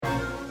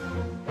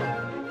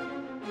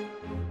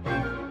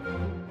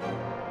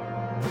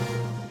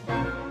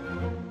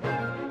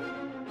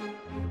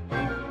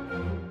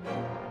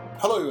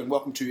Hello and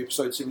welcome to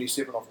episode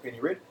 77 of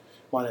Penny Red.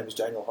 My name is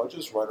Daniel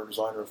Hodges, writer and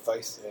designer of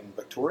Faith in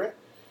Victoria,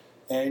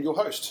 and your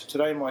host.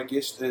 Today my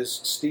guest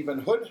is Stephen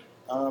Hood,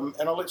 and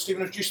I'll let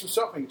Stephen introduce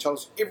himself and he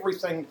tells us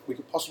everything we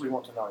could possibly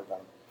want to know about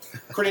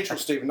him.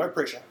 Credentials, Stephen, no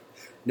pressure.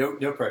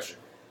 No pressure.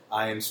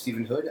 I am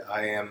Stephen Hood.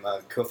 I am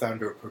a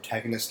co-founder of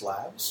Protagonist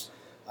Labs,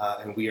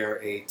 and we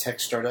are a tech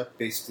startup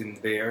based in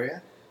the Bay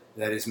Area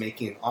that is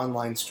making an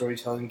online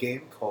storytelling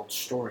game called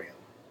Storium.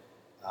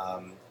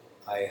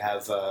 I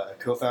have a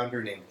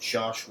co-founder named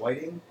Josh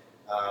Whiting.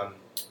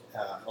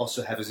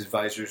 Also have as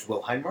advisors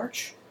Will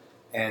Heinmarch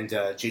and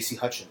JC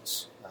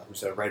Hutchins,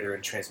 who's a writer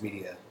and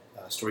transmedia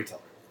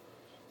storyteller.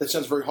 That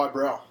sounds very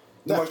highbrow.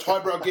 The most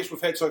highbrow guest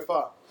we've had so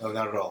far. No,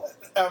 not at all.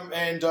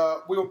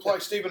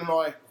 Stephen and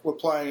I were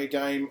playing a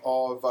game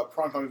of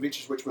Primetime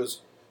Adventures, which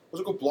was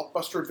it called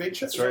Blockbuster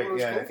Adventure? That's right,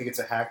 yeah, I think it's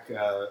a hack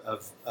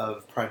of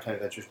Primetime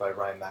Adventures by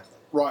Ryan Macklin.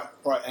 Right,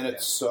 and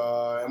it's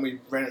and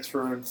we ran it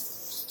through in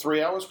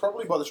 3 hours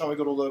probably by the time we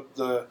got all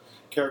the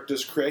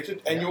characters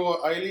created. And your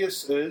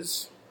alias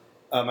is?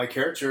 My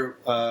character,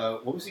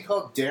 what was he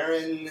called?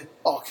 Darren...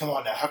 Oh, come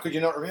on now, how could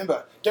you not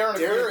remember? Darren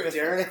Aquarius.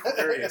 Darren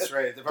Aquarius,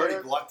 right. They've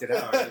already blocked it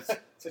out. It's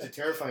such a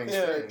terrifying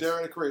experience. Yeah,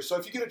 Darren Aquarius. So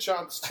if you get a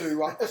chance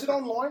to... is it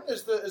online?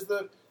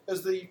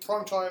 Is the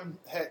Primetime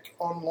hack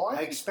online?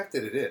 I expect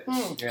that it is.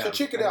 Yeah, so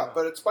check it out.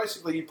 But it's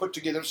basically you put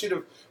together, instead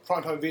of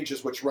Primetime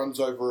Adventures, which runs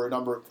over a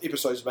number of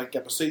episodes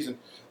making up a season,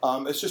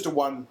 it's just a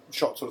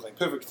one-shot sort of thing.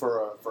 Perfect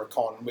for a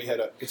con. And we had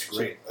It's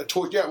great. It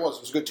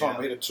was a good time. Yeah.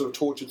 We had a sort of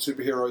tortured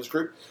superheroes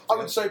group. I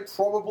would say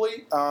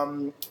probably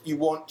you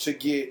want to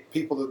get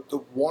people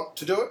that want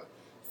to do it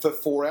for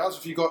 4 hours.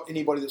 If you've got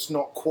anybody that's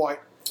not quite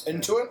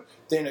into it,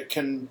 then it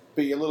can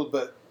be a little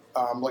bit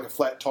like a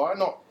flat tire.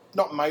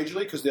 Not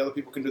majorly, because the other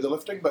people can do the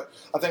lifting, but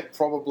I think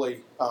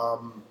probably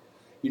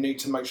you need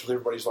to make sure that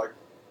everybody's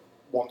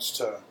wants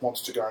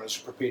to go and is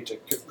prepared to.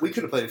 We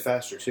could have played it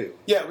faster too.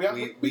 Yeah,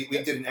 we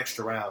did an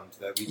extra round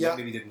that we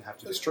maybe didn't have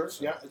to. That's do. True.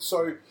 So. Yeah.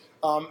 So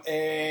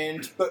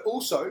but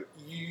also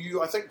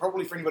I think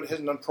probably for anybody who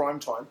hasn't done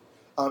Primetime,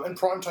 in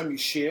Primetime you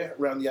share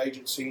around the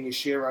agency and you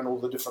share around all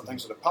the different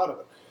things that are part of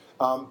it.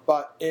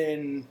 But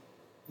in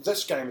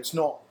this game, it's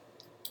not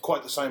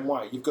quite the same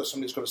way. You've got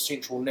somebody who's got a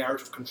central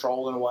narrative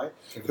control in a way,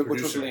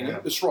 which was Lenny. Yeah.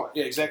 That's right.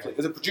 Yeah, exactly.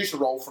 The producer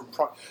role from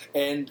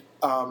and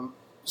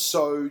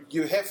so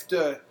you have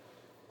to.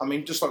 I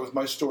mean, just like with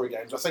most story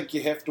games, I think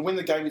you have to, when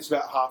the game gets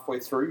about halfway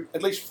through,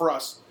 at least for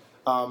us,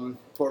 or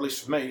at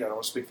least for me, I don't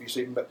want to speak for you,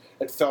 Stephen, but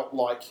it felt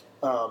like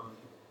the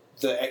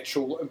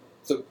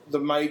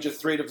major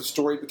thread of the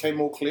story became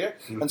more clear,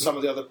 and some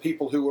of the other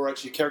people who were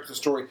actually characters of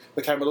the story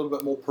became a little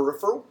bit more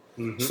peripheral.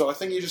 Mm-hmm. So I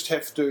think you just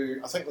have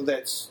to,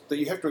 that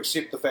you have to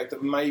accept the fact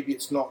that maybe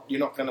you're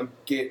not going to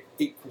get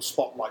equal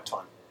spotlight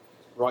time.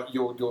 Right,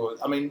 your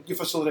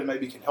facility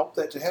maybe can help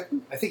that to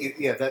happen. I think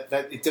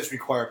that it does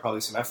require probably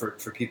some effort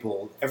for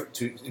people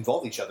to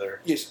involve each other.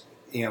 Yes,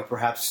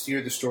 perhaps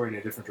steer the story in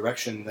a different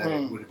direction than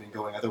it would have been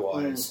going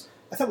otherwise.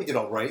 I thought we did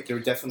all right. There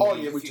were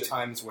definitely a few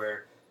times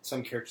where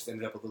some characters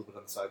ended up a little bit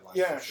on the sidelines.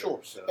 Yeah, sure.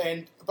 So.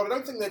 But I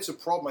don't think that's a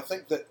problem. I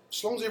think that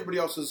as long as everybody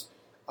else is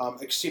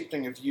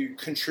accepting of you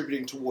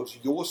contributing towards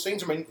your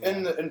scenes. I mean,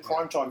 in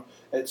Primetime,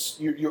 it's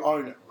you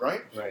own it,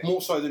 right?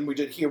 More so than we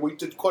did here. We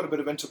did quite a bit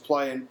of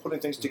interplay and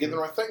putting things together.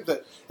 And I think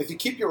that if you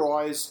keep your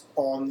eyes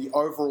on the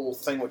overall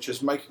thing, which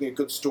is making a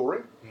good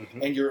story,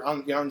 and you're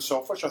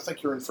unselfish, I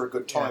think you're in for a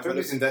good time. If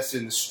everybody's invested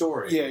in the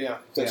story. Yeah,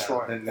 that's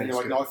right. And you're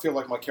like, no, I feel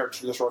like my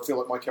character did this, or I feel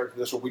like my character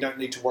did this, or we don't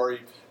need to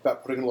worry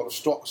about putting a lot of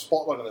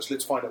spotlight on this.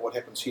 Let's find out what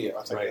happens here.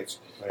 I think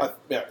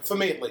that's for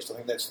me at least. I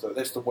think that's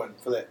the win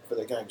for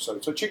that game. So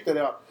check that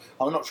out.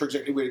 I'm not sure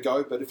exactly where to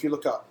go, but if you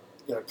look up,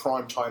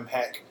 Primetime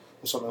hack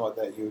or something like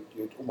that,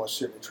 you'd almost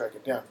certainly track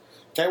it down.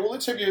 Okay, well,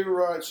 let's have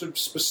your some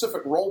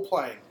specific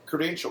role-playing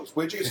credentials.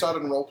 Where'd you get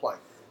started in role-playing?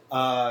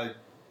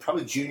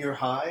 Probably junior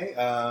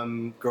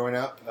high, growing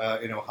up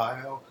in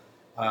Ohio.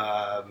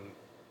 I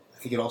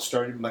think it all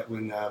started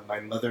when my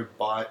mother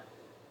bought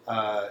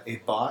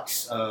a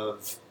box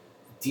of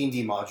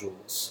D&D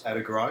modules at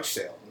a garage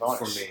sale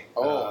for me.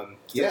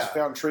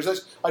 Found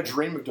treasures. I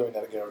dream of doing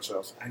that at garage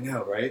sales. I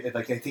know, right?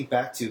 I think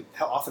back to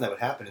how often that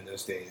would happen in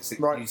those days.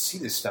 You'd see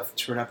this stuff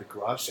turn up at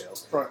garage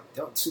sales. Right.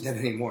 Don't see that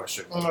anymore,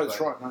 certainly. Oh, no, that's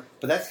right. No.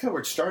 But that's kind of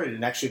where it started,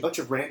 and actually a bunch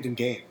of random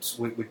games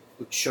would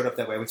showed up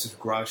that way. I went to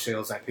garage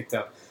sales, and I picked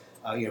up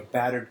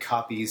battered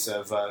copies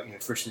of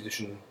first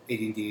edition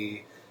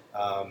AD&D,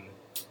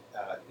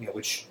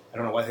 which I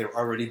don't know why they were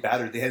already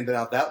battered. They hadn't been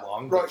out that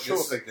long. Right, sure.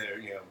 This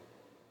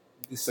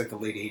is like the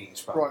late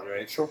 80s, probably,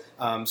 right? Sure.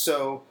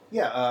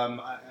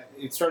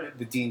 It started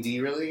with D&D,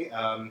 really.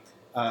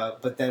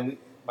 But then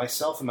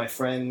myself and my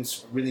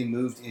friends really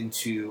moved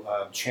into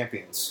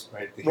Champions,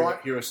 right? The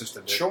hero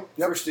system. Sure.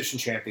 First edition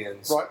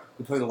Champions. Right.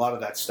 We played a lot of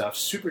that stuff.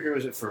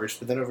 Superheroes at first,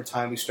 but then over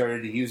time we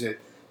started to use it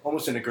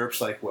almost in a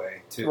GURPS-like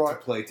way to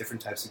play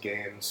different types of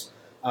games.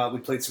 We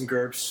played some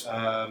GURPS,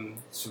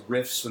 some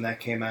Rifts when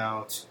that came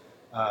out,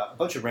 a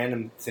bunch of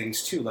random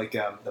things, too, like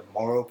the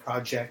Morrow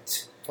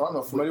Project. I'm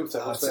not familiar with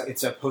that. What's that?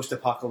 It's a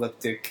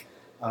post-apocalyptic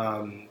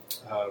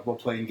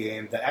role-playing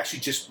game that actually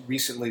just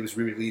recently was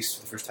re-released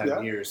for the first time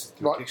in years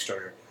through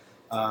Kickstarter.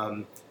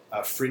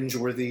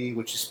 Fringeworthy,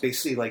 which is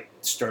basically like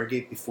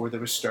Stargate before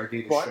there was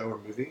Stargate, a show or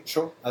movie.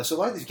 Sure. So a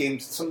lot of these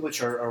games, some of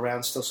which are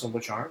around still, some of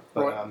which aren't.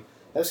 But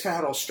that was kind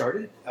of how it all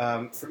started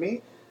for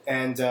me.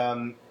 And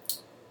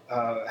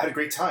had a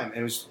great time.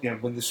 And it was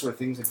one of the sort of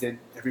things I did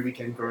every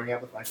weekend growing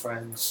up with my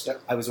friends.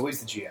 Yep. I was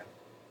always the GM.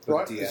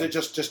 Right. Is it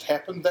just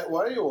happened that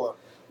way, or?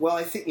 Well,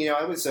 I think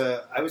I was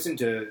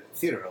into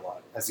theater a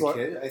lot as a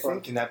kid. I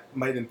think, and that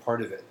might have been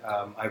part of it.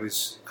 I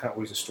was kind of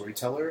always a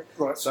storyteller,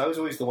 so I was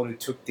always the one who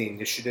took the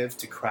initiative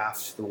to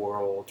craft the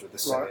world or the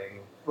setting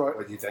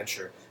or the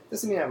adventure.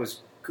 Doesn't mean I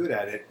was good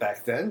at it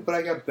back then, but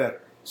I got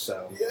better.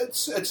 So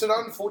it's an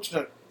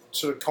unfortunate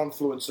sort of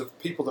confluence of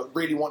people that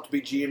really want to be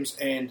GMs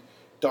and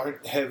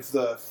don't have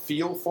the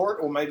feel for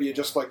it, or maybe you're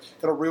just like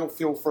got a real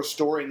feel for a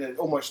story and then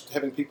almost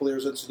having people there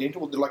as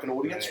incidental, like an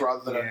audience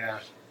rather than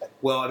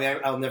Well, I mean,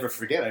 I'll never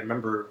forget. I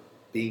remember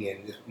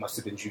being it must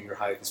have been junior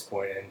high at this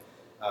point, and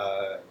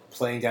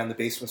playing down the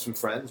basement with some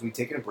friends. We'd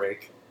taken a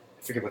break.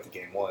 I forget what the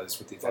game was,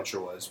 what the adventure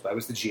was, but I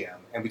was the GM.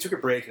 And we took a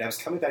break, and I was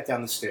coming back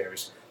down the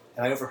stairs,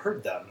 and I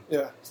overheard them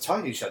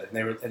talking to each other.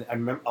 And I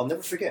remember, I'll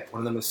never forget,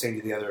 one of them was saying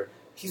to the other,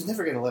 "He's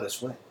never going to let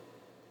us win."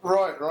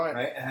 Right.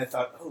 And I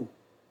thought, oh,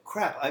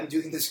 crap, I'm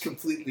doing this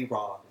completely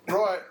wrong.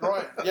 Right.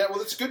 Yeah,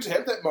 well, it's good to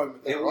have that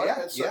moment, though, right?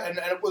 And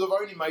it would have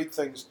only made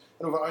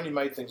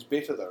things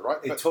better, though, right?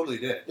 It totally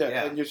did.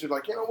 Yeah, and you're just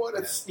like, you know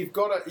what? You've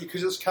got to,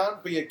 because this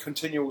can't be a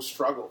continual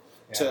struggle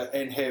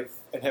and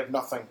have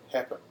nothing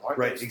happen, right?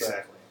 Right,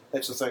 exactly.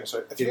 That's the thing.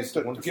 So if you have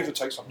to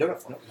take something. No.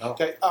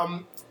 Okay.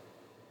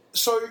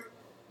 So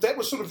that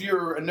was sort of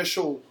your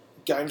initial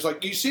games.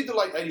 Like you said, the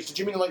late '80s. Did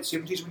you mean the late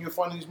 '70s when you were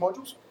finding these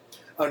modules?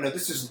 Oh no,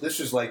 this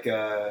was like in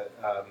the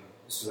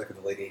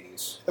late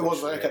 '80s. It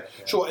was okay,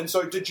 yeah. Sure. And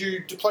so, did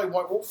you play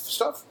White Wolf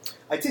stuff?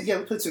 I did. Yeah,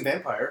 we played some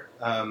Vampire.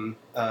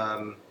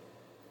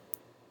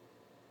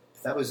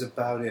 That was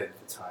about it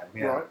at the time.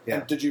 Yeah. Right. Yeah.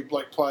 And did you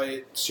play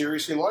it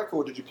seriously,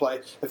 or did you play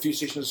a few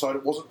sessions and decide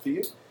it wasn't for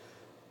you?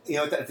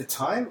 At the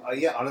time,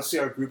 honestly,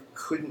 our group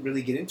couldn't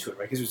really get into it,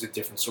 right? Because it was a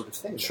different sort of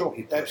thing. Sure,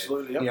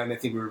 absolutely. Yeah. I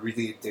think we were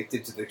really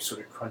addicted to the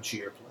sort of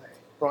crunchier play.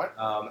 Right.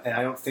 And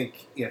I don't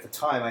think at the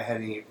time I had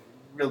any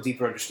real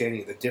deeper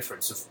understanding of the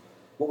difference of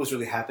what was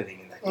really happening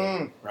in that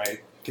game,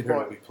 right? Compared to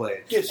what we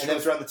played. Yes, and that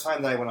was around the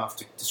time that I went off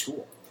to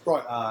school.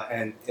 Right.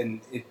 And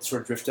it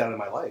sort of drifted out of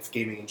my life,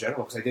 gaming in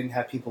general, because I didn't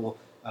have people,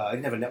 I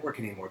didn't have a network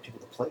anymore, people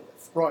to play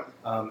with. Right.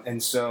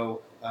 And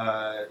so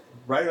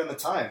right around the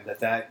time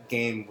that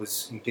game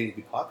was getting to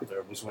be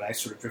popular was when I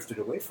sort of drifted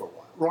away for a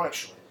while,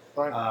 actually.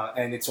 Right.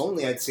 And it's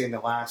only, I'd say, in the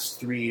last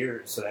 3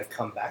 years that I've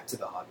come back to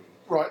the hobby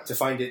to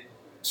find it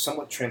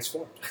somewhat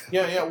transformed.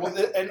 Yeah. Well,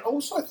 and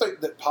also I think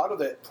that part of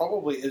that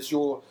probably is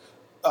your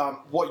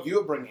what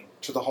you're bringing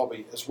to the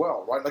hobby as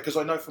well, right? Because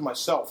I know for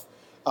myself,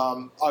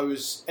 I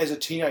was as a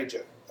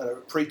teenager,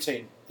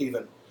 preteen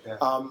even. Yeah.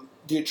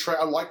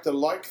 I like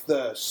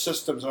the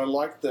systems, and I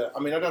like the. I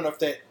mean, I don't know if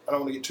that. I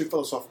don't want to get too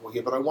philosophical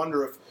here, but I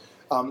wonder if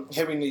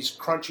having these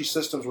crunchy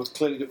systems with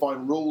clearly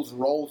defined rules and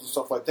roles and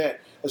stuff like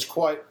that is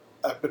quite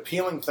an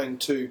appealing thing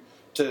to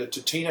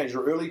teenagers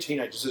or early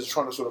teenagers, is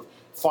trying to sort of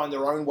find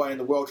their own way in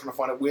the world, trying to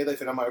find out where they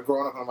think, am I a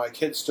grown-up, am I a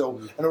kid still,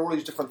 and all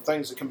these different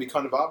things that can be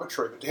kind of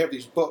arbitrary. But to have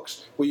these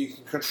books where you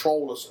can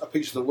control a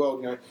piece of the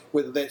world,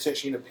 whether that's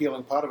actually an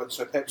appealing part of it.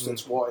 So perhaps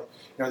that's why,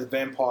 the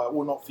vampire,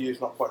 well, not for you, it's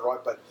not quite right,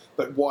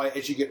 but why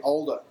as you get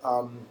older,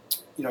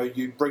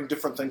 you bring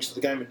different things to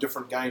the game, and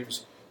different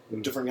games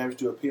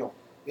do appeal.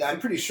 Yeah, I'm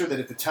pretty sure that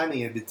if the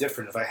timing had been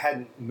different, if I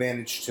hadn't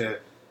managed to,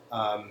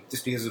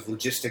 just because of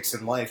logistics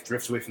in life,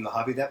 drift away from the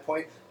hobby at that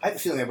point, I have a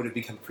feeling I would have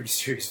become a pretty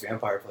serious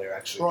vampire player,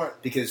 actually. Right.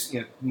 Because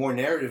more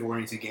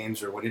narrative-oriented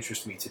games are what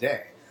interest me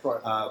today.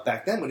 Right.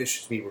 Back then, what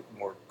interested me were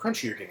more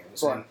crunchier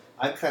games. Right. And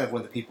I'm kind of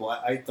one of the people,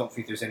 I don't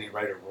think there's any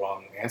right or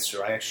wrong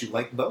answer. I actually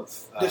like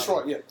both. That's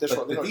right, yeah. That's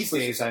right. But these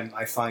days,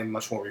 I find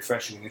much more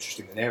refreshing and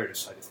interesting the narrative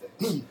side of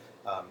things.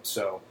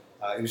 So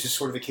it was just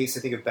sort of a case, I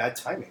think, of bad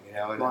timing,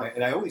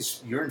 and I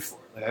always yearned for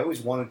it. Like, I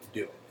always wanted to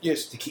do it.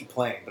 Yes. To keep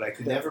playing, but I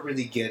could never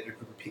really get a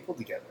group of people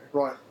together.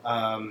 Right.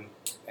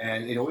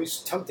 And it always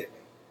tugged at me.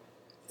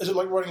 Is it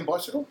like riding a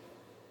bicycle?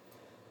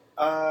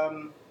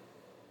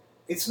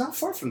 It's not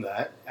far from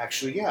that,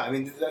 actually, yeah. I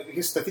mean, I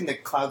guess the thing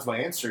that clouds my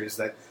answer is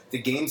that the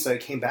games that I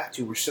came back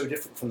to were so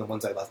different from the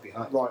ones I left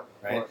behind.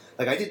 Right?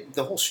 Like, I did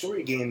the whole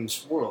story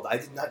games world, I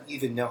did not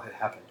even know had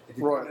happened. I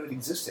didn't know it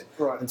existed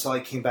until I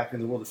came back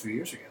into the world a few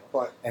years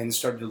ago and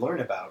started to learn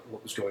about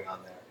what was going on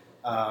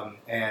there.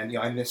 And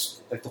I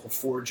missed the whole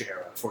Forge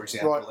era, for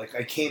example. Right. Like,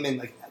 I came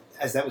in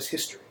as that was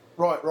history.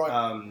 Right.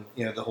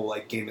 The whole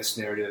gamist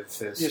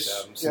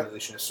narrativist,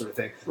 simulationist sort of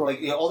thing.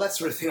 Right. All that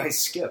sort of thing I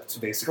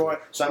skipped, basically. Right.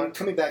 So I'm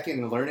coming back in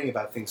and learning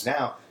about things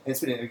now, and it's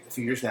been a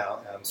few years now,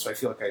 so I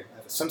feel like I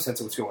have some sense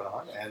of what's going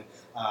on, and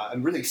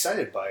I'm really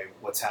excited by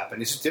what's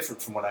happened. It's just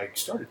different from what I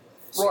started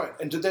with. So. Right,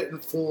 and did that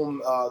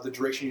inform the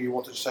direction you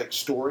wanted to take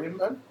Storium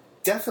in?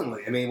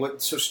 Definitely. I mean,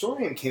 so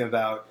Storium came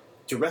about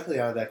directly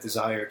out of that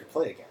desire to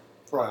play again.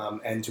 Right.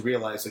 and to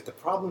realize that the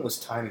problem was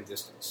time and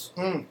distance.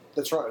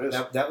 That's right, it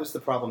is. That was the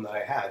problem that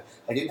I had.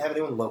 I didn't have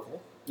anyone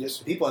local. Yes.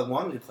 The people I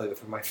wanted to play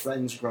with were my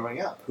friends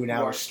growing up, who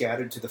now are Right.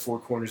 scattered to the four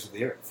corners of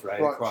the earth,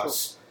 right, Right,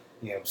 across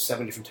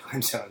 7 different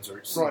time zones,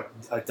 or Right.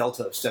 a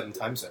delta of 7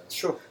 time zones.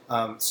 Sure.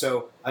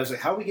 So I was like,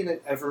 how are we going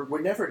to ever?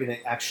 We're never going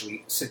to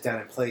actually sit down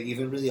and play,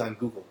 even really on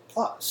Google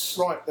Plus.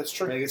 Right, that's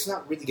true. Like, it's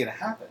not really going to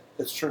happen.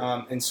 That's true.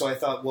 And so I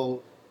thought,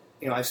 well,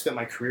 I spent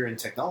my career in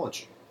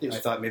technology. Yes. I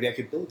thought maybe I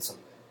could build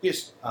something.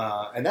 Yes.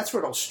 And that's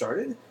where it all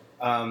started.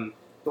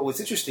 But what's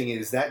interesting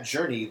is that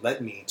journey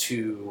led me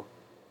to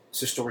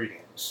story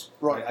games.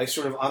 Right. I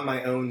sort of, on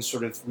my own,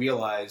 sort of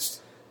realized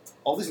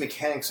all these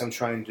mechanics I'm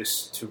trying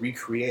just to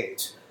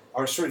recreate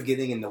are sort of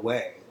getting in the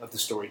way of the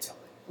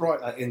storytelling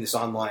Right. in this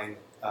online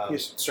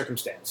Yes.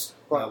 circumstance.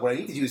 Right. What I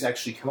need to do is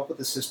actually come up with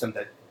a system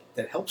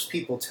that helps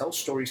people tell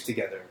stories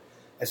together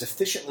as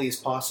efficiently as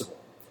possible.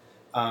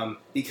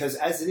 Because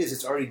as it is,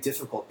 it's already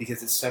difficult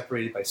because it's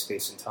separated by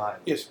space and time.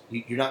 Yes.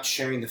 You're not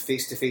sharing the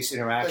face-to-face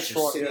interaction,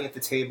 That's right, sitting yeah. at the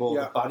table,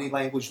 Yeah. the body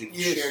language, the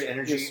Yes. shared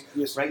energy. Yes.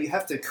 Yes. Right? You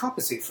have to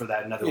compensate for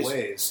that in other Yes.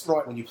 ways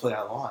Right. when you play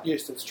online.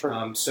 Yes, that's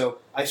true. So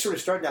I sort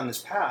of started down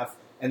this path,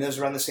 and it was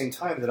around the same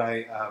time that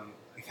I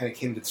kind of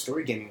came to the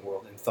story gaming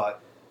world and thought,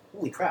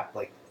 holy crap,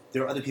 like,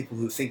 there are other people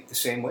who think the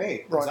same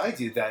way as Right. I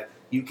do, that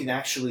you can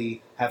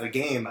actually have a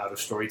game out of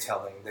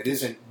storytelling that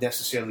isn't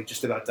necessarily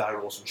just about die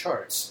rolls and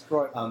charts,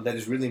 Right. that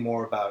is really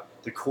more about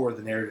the core of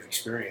the narrative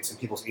experience and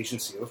people's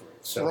agency over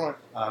it. So Right.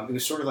 it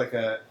was sort of like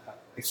I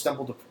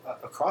stumbled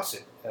across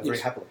it very Yes.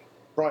 happily.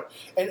 Right.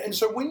 And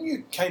so when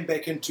you came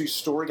back into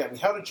story gaming,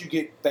 how did you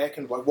get back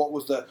into, like, what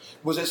was that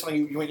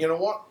something you went, you know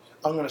what,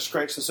 I'm going to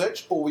scratch this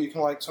itch? Or you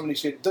can, like, somebody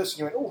said this, and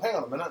you went, oh, hang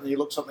on a minute, and you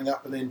looked something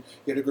up, and then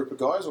you had a group of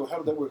guys, or how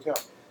did that work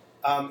out?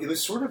 It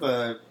was sort of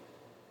a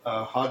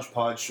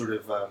hodgepodge sort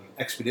of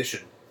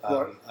expedition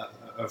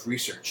of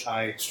research.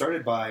 I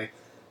started by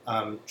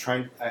I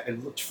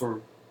looked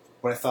for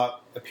what I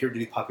thought appeared to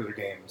be popular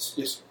games,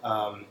 Yes.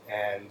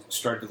 and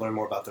started to learn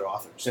more about their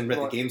authors and read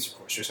Right. the games, of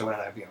course. So I went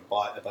out and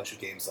bought a bunch of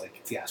games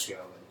like Fiasco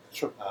and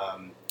Sure.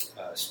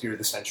 Spear of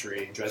the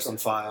Century, Dresden Sure.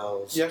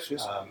 Files, Yes,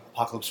 yes.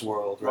 Apocalypse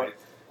World, right,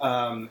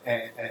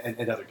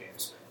 and other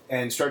games.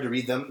 And started to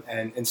read them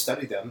and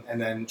study them,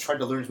 and then tried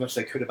to learn as much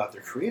as I could about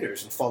their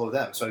creators and follow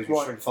them. So I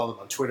started to follow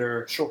them on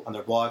Twitter, Sure. on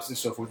their blogs and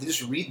so forth, and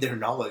just read their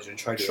knowledge and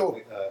try to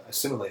Sure.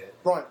 assimilate it.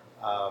 Right.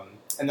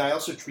 And I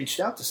also reached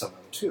out to some of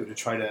them, too, to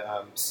try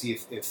to see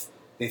if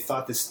they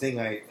thought this thing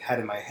I had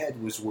in my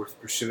head was worth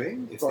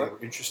pursuing, if Right. they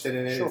were interested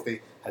in it, Sure. if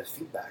they had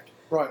feedback.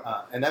 Right.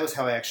 And that was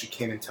how I actually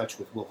came in touch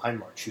with Will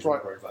Heinmarch, who's one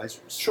of Right. our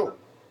advisors. Sure.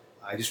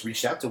 I just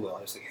reached out to Will.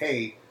 I was like,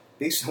 hey,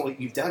 based on what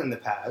you've done in the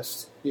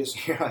past, Yes.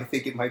 I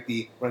think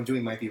what I'm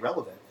doing might be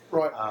relevant.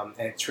 Right.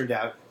 And it turned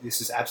out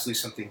this is absolutely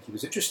something he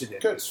was interested in.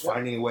 Good, Was yeah.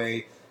 finding a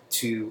way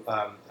to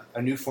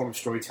a new form of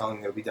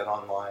storytelling that would be done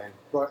online.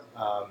 Right.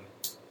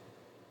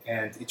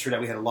 And it turned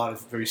out we had a lot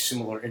of very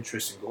similar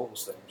interests and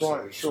goals there. So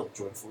Right, we sure. sort of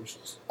joined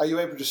forces. Are you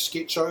able to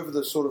sketch over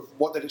the sort of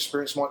what that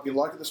experience might be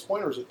like at this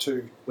point, or is it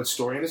too... What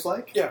Storium is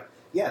like? Yeah.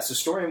 Yeah, so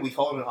Storium, we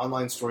call it an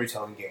online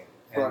storytelling game.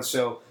 And Right.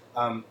 so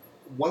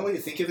one way to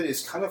think of it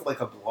is kind of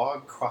like a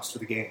blog crossed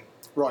with a game,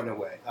 Right. in a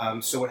way.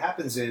 So what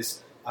happens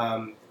is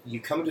you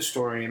come to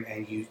Storium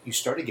and you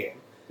start a game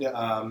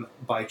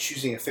by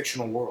choosing a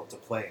fictional world to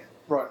play in.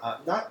 Right.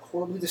 Not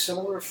horribly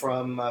dissimilar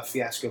from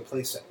Fiasco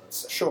Playset, let's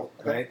say. Sure.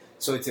 Okay. Right?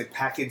 So it's a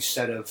packaged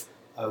set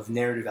of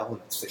narrative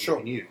elements that Sure.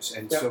 you can use.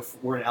 And Yep. so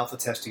we're in alpha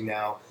testing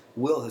now.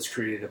 Will has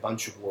created a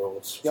bunch of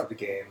worlds for Yep. the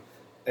game.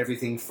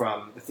 Everything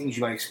from the things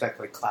you might expect,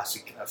 like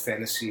classic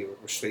fantasy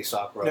or space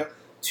opera, Yep.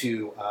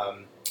 to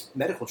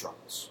medical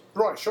dramas.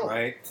 Right, sure.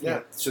 Right?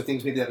 Yeah. So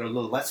things maybe that are a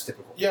little less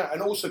typical. Yeah,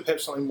 and also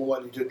perhaps something more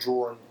likely to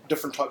draw in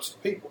different types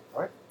of people,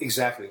 right?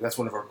 Exactly. That's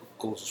one of our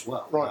goals as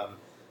well. Right.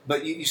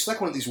 But you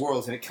select one of these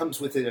worlds, and it comes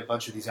with it a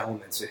bunch of these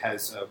elements. It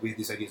has we have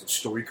these ideas of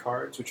story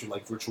cards, which are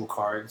like virtual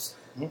cards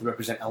Mhm. that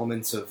represent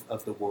elements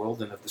of the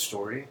world and of the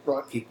story.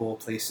 Right. People,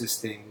 places,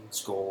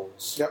 things,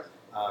 goals, Yep.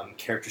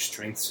 character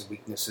strengths and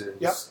weaknesses,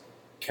 Yep.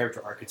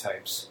 character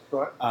archetypes.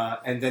 Right.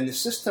 And then the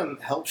system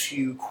helps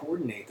you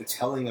coordinate the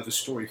telling of a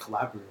story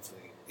collaboratively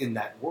in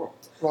that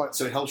world. Right.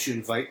 So it helps you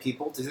invite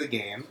people to the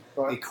game.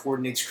 Right. It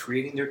coordinates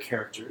creating their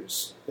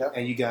characters, Yep.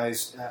 and you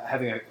guys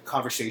having a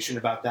conversation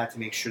about that to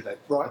make sure that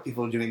Right. what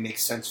people are doing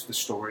makes sense for the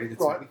story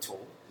that's Right. going to be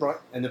told. Right.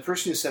 And the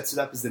person who sets it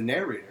up is the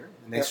narrator,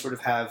 and they Yep. sort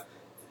of have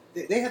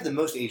they have the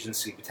most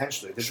agency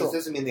potentially. This Sure.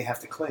 doesn't mean they have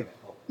to claim it.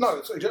 No,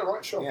 it's exactly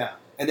right, sure. Yeah,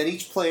 and then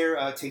each player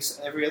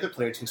every other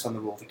player takes on the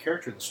role of the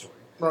character in the story,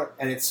 Right.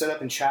 and it's set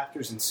up in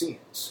chapters and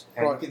scenes.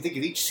 And Right. you can think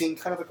of each scene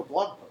kind of like a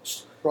blog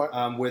post,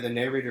 Right. where the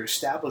narrator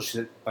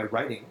establishes it by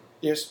writing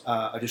Yes.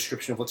 a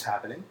description of what's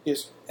happening,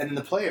 Yes. and then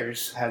the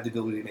players have the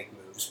ability to make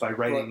moves by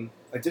writing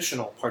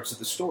additional parts of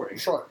the story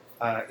That's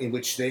right. in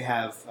which they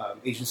have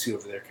agency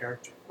over their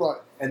character. Right.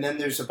 And then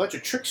there's a bunch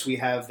of tricks we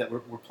have that we're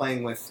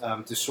playing with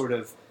to sort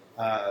of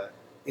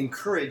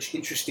encourage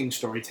interesting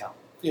storytelling.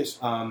 Yes.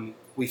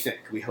 We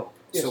hope.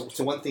 Yes.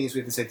 So one thing is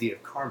we have this idea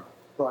of karma,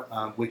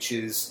 Right. which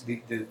is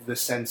the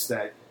sense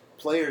that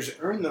players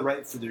earn the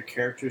right for their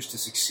characters to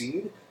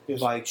succeed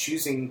by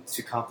choosing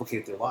to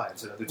complicate their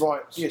lives at other times.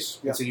 Right, yes.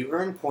 Yeah. And so you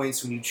earn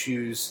points when you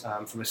choose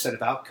from a set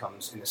of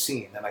outcomes in a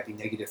scene that might be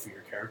negative for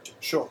your character.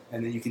 Sure.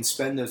 And then you can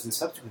spend those in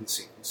subsequent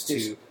scenes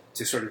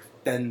to sort of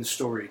bend the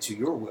story to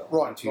your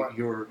will, to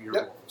your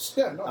roles.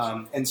 Yeah,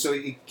 nice. And so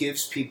it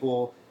gives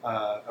people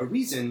a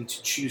reason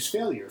to choose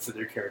failure for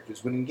their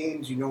characters, when in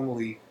games you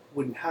normally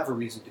wouldn't have a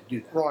reason to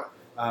do that.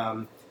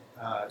 Right.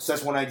 So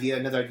that's one idea.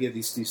 Another idea,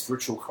 these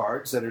virtual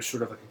cards that are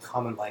sort of like a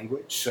common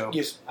language. So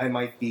I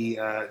might be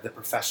the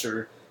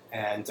professor,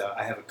 and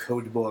I have a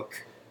code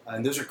book,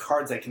 and those are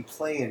cards I can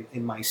play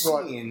in my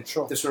scene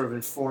to sort of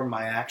inform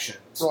my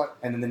actions. Right.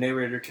 And then the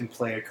narrator can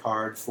play a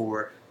card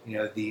for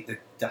the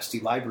dusty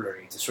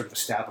library to sort of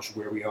establish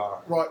where we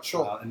are. Right.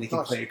 Sure. And they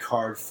can play a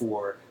card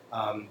for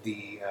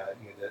the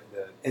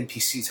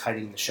NPCs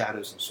hiding in the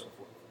shadows and so forth.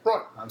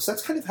 Right. So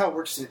that's kind of how it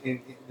works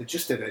in the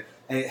gist of it,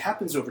 and it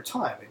happens over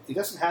time. It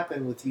doesn't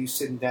happen with you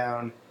sitting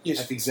down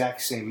at the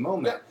exact same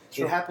moment. Yeah,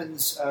 sure. It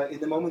happens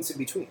in the moments in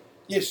between.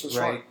 Yes, that's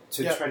right.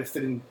 To try to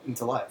fit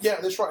into life. Yeah,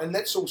 that's right. And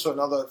that's also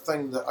another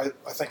thing that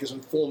I think has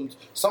informed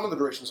some of the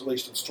directions, at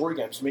least in story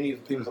games. Many of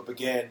the people that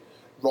began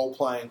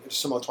role-playing at a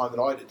similar time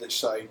that I did, let's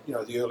say,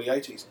 the early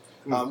 80s,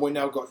 we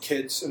now got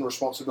kids and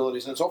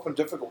responsibilities, and it's often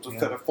difficult to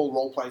fit a full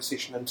role-playing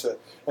session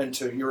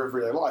into your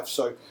everyday life.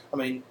 So, I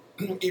mean,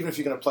 even if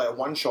you're going to play a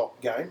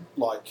one-shot game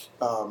like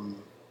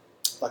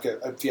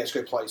a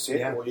Fiasco play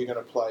set, or you're going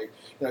to play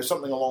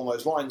something along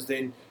those lines,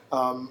 then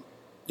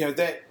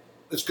that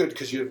is good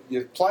because you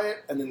play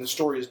it and then the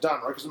story is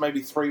done, right? Because it may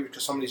be 3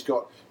 because somebody's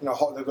got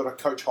they've got a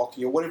coach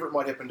hockey or whatever it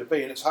might happen to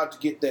be, and it's hard to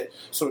get that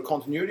sort of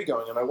continuity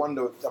going. And I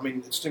wonder,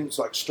 it seems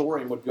like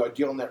Storium would be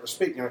ideal in that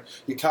respect.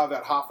 You carve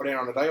out half an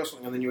hour in a day or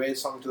something, and then you add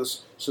something to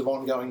this sort of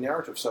ongoing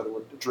narrative, so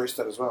to address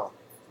that as well.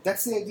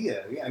 That's the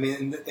idea. Yeah, I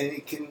mean, and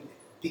it can.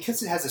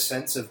 Because it has a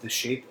sense of the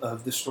shape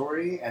of the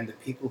story and the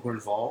people who are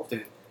involved,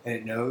 and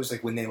it knows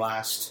like when they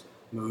last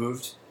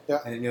moved,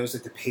 and it knows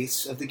like the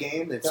pace of the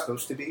game that it's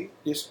supposed to be.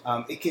 Yes,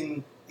 it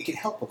can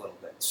help a little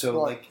bit.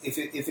 So like if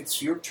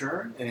it's your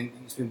turn and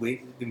it's been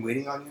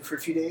waiting on you for a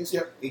few days,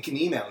 it can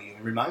email you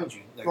and remind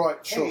you,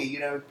 like, hey,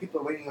 people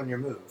are waiting on your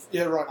move.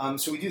 Yeah, right.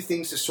 So we do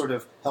things to sort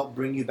of help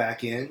bring you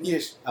back in.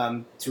 Yes.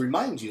 To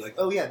remind you, like,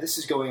 oh yeah, this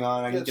is going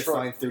on. I need to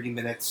find 30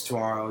 minutes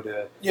tomorrow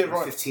to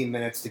 15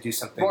 minutes to do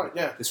something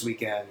this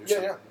weekend or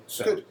something.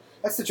 So good.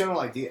 That's the general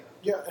idea.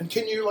 Yeah, and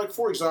can you, like,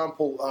 for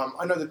example,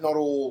 I know that not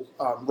all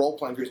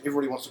role-playing groups,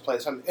 everybody wants to play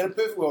the same thing. In a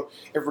perfect world,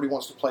 everybody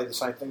wants to play the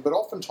same thing, but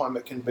oftentimes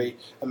it can be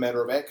a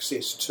matter of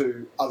access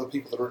to other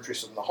people that are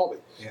interested in the hobby.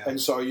 Yeah. And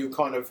so you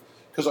kind of,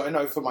 because I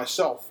know for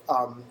myself,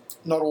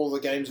 not all the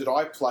games that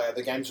I play are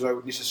the games that I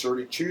would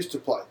necessarily choose to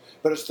play,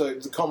 but it's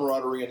the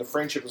camaraderie and the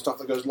friendship and stuff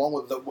that goes along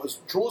with it that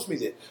draws me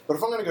there. But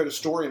if I'm going to go to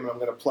Storium and I'm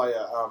going to play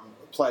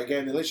a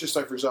game, then let's just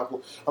say, for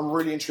example, I'm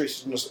really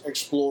interested in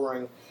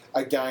exploring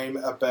a game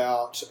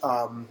about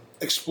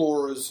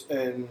explorers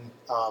in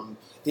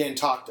the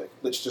Antarctic,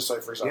 let's just say,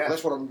 for example.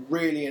 That's what I'm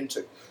really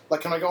into.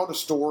 Like, can I go onto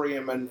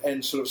Storium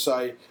and sort of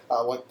say,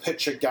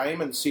 pitch a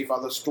game and see if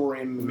other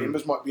Storium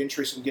members might be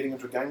interested in getting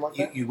into a game like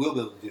that? You will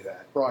be able to do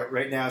that.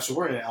 Right now, so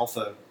we're in an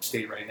alpha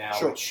state right now,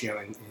 which,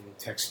 in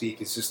tech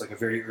speak, is just like a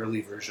very early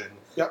version.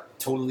 Yep.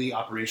 Totally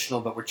operational,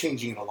 but we're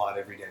changing it a lot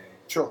every day.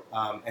 Sure.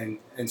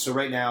 And so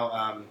right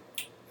now,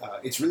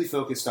 it's really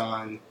focused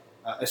on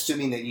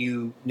assuming that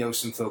you know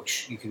some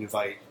folks you can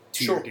invite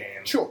to your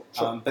game. Sure.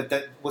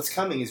 But what's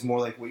coming is more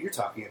like what you're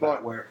talking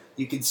about, where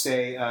you could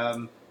say,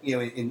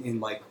 in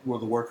like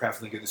World of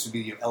Warcraft lingo, this would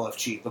be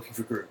LFG, looking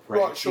for group,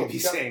 right? Right, sure. You'd be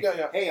saying,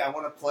 hey, I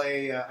want to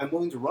play, I'm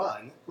willing to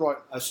run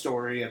a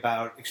story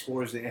about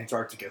explorers in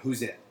Antarctica.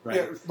 Who's in, right?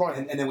 Yeah, right.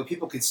 And then what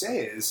people could say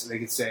is, they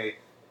could say,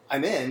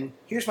 I'm in,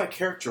 here's my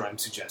character I'm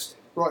suggesting.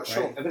 Right,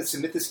 sure. I'm going to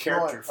submit this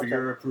character for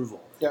your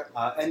approval. Yeah.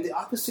 And the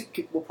opposite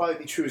will probably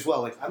be true as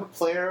well. Like, I'm a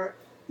player.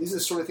 These are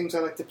the sort of things I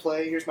like to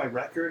play. Here's my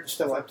record,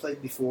 stuff I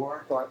played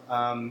before. Right.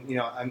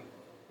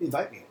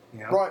 Invite me.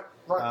 Right.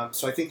 Right.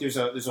 So I think there's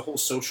a whole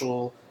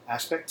social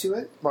aspect to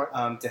it.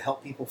 Right. To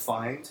help people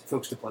find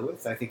folks to play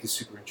with. I think is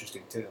super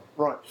interesting too.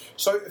 Right.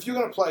 So if you're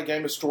going to play a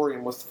game of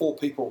Storium with 4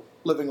 people,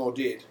 living or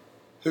dead,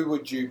 who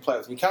would you play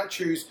with? You can't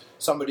choose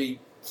somebody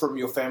from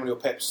your family or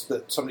perhaps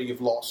somebody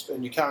you've lost,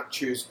 and you can't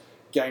choose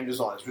game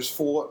designers. There's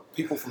 4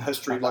 people from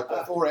history like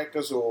that, or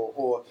actors,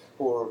 or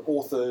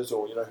authors,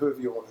 or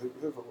whoever it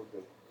would be.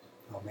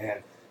 Oh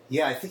man,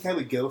 yeah, I think I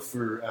would go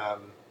for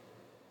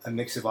a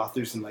mix of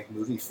authors and like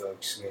movie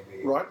folks,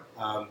 maybe. Right.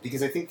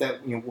 Because I think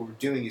that what we're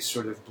doing is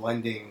sort of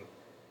blending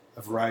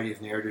a variety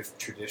of narrative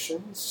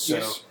traditions. So,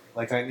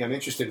 like, I'm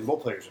interested in role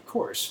players, of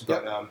course,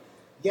 but I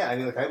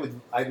mean, like,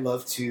 I'd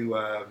love to.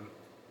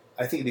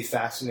 I think it'd be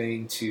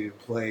fascinating to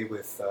play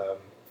with.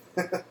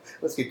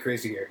 Let's get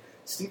crazy here,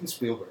 Steven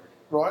Spielberg.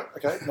 Right.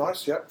 Okay.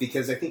 Nice. Yeah.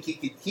 Because I think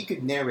he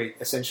could narrate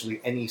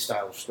essentially any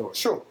style of story.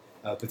 Sure.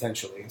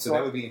 Potentially, and so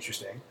that would be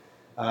interesting.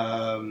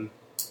 From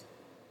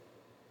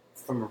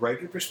a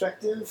writer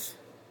perspective,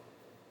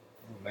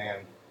 oh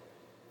man,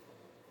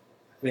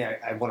 mean,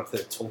 I want to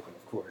play Tolkien,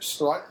 of course.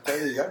 Right, okay,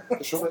 there you go.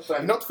 For sure. But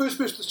You're not the first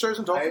person that's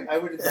chosen Tolkien. I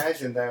would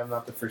imagine that I'm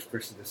not the first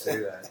person to say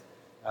that.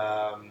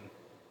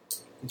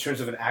 In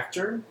terms of an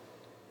actor,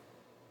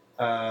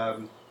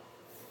 I'm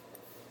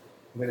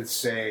going to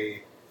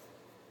say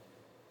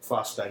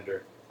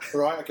Fassbender.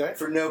 Right, okay.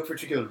 For no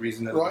particular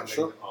reason other than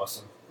Sure.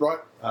 awesome. Right.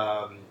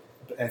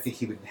 But I think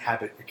he would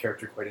inhabit the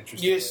character quite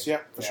interestingly. Yes, yeah,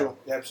 for sure.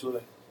 Yeah,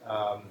 absolutely.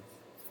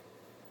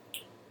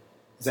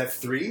 Is that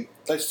 3?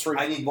 That's 3.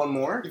 I need one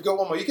more. You've got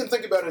one more. You can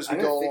think about it as we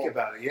I'm go going to along. think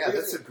about it. Yeah,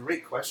 that's a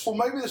great question.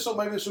 Well, maybe this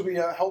will be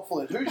helpful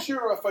then. Who's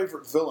your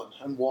favourite villain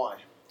and why?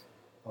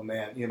 Oh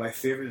man, my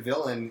favorite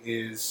villain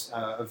is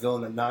a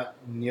villain that not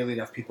nearly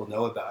enough people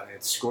know about, and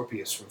it's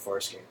Scorpius from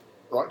Farscape.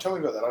 Right, tell me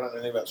about that. I don't know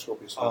anything about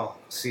Scorpius. Oh,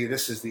 see,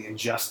 this is the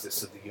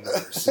injustice of the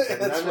universe. Is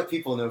that none of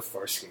people know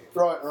Farscape.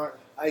 Right.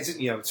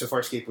 So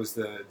Farscape was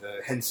the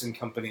Henson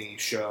Company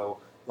show.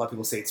 A lot of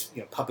people say it's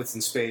puppets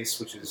in space,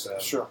 which is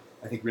Sure.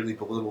 I think really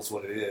belittles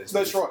what it is.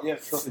 That's right. Yeah,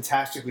 sure.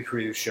 Fantastically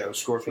creative show.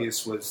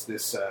 Scorpius was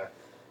this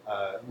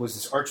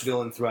arch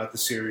villain throughout the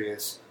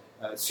series,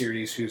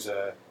 who's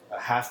a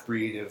half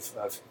breed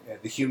of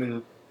the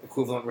human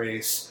equivalent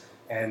race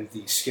and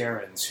the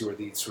Scarans, who are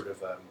the sort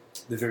of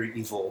the very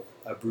evil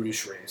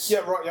brutish race. Yeah,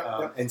 right.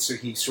 Yeah. And so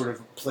he sort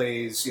of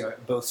plays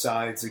both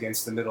sides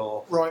against the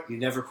middle. Right. You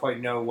never quite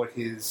know what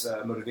his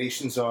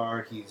motivations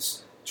are.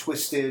 He's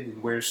twisted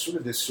and wears sort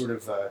of this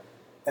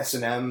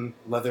S&M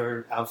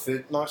leather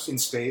outfit in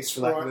space,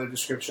 for lack of a better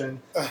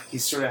description. He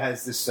sort of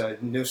has this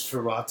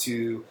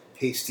Nosferatu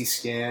pasty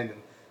skin,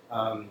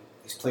 and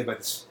he's played by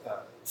this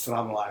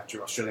phenomenal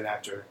actor, Australian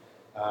actor,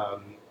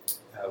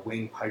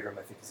 Wayne Pygram,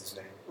 I think is his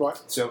name. Right.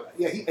 So,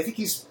 yeah, I think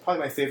he's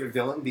probably my favorite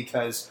villain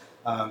because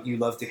you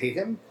love to hate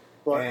him,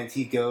 and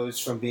he goes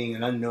from being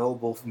an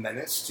unknowable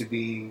menace to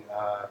being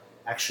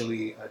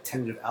actually a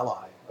tentative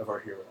ally of our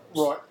heroes.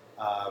 Right.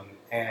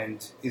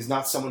 And is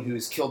not someone who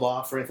is killed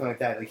off or anything like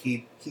that. Like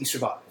he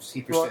survives,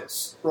 he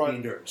persists, he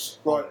endures.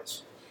 Right.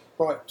 Always.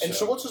 Right. And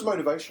so what's his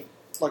motivation?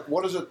 Like,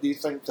 what is it, do you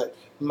think, that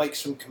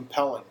makes him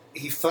compelling?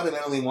 He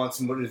fundamentally wants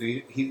to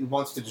motivate. He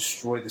wants to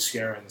destroy the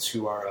Scarans,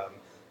 who are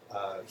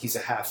he's a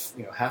half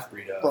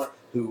breed of,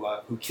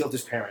 who killed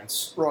his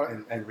parents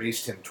and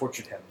raised him,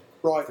 tortured him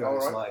throughout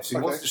his life. So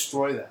he wants to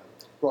destroy them.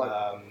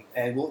 Right.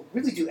 And will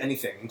really do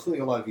anything,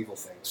 including a lot of evil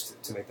things,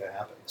 to make that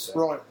happen. So,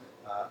 right.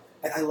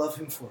 And I love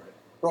him for it.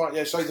 Right,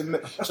 yeah, so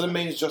the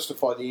means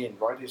justify the end,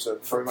 right? He's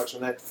very much in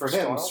that for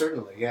style. him,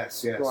 certainly,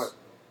 yes. Right.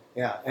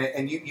 Yeah,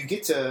 and you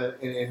get to,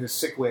 in a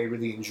sick way,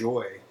 really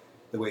enjoy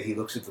the way he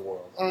looks at the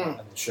world on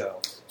the show.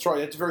 That's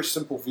right, it's a very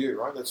simple view,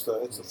 right? That's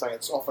the thing.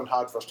 It's often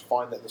hard for us to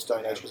find that in this day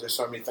and age because there's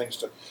so many things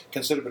to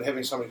consider, but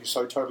having somebody who's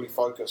so totally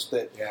focused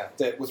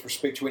that with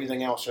respect to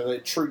anything else, they're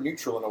true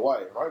neutral in a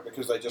way, right?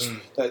 Because they just,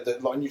 they're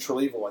like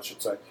neutral evil, I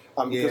should say.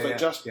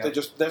 Because they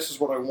just, this is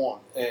what I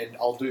want, and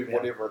I'll do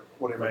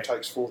whatever it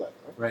takes for that.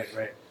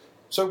 Right.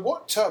 So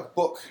what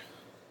book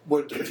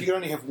would, if you could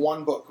only have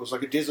one book, it was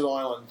like a desert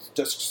island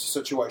disc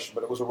situation,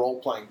 but it was a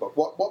role-playing book,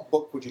 what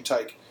book would you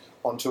take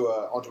onto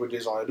a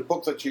desert island? A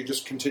book that you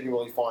just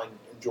continually find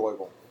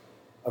enjoyable?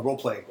 A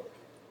role-playing book?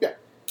 Yeah.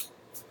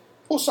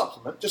 Or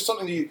supplement, just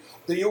something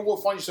that you will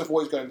find yourself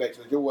always going back to,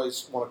 that you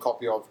always want a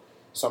copy of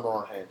somewhere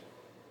on hand.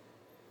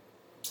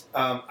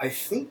 I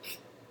think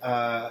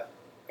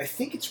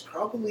it's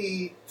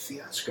probably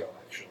Fiasco,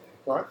 actually.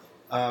 Right.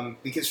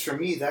 Because for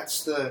me,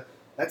 that's the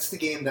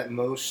game that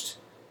most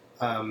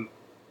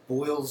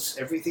boils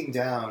everything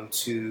down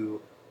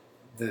to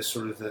the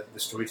sort of the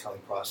storytelling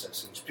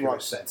process in its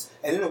purest sense,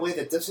 and in a way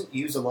that doesn't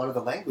use a lot of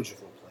the language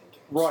of role-playing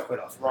games quite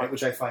often,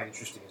 which I find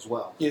interesting as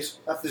well. Yes.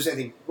 Not that there's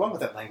anything wrong with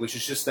that language,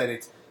 it's just that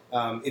it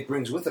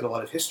brings with it a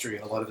lot of history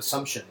and a lot of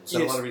assumptions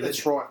and a lot of religion.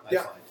 That's right. I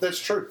find. That's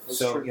true. That's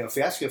true.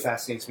 Fiasco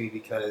fascinates me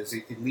because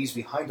it leaves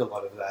behind a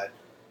lot of that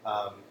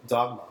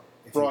dogma,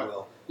 if you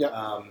will,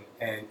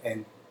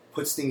 and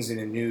puts things in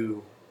a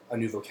new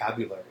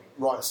vocabulary,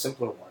 a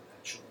simpler one,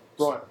 actually.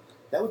 Right. So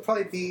that would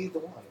probably be the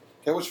one.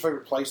 Okay, what's your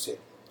favourite place here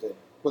then,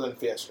 within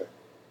Fiasco?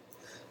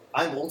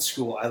 I'm old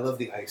school. I love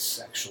the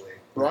ice, actually.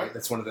 Right.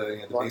 That's one of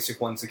the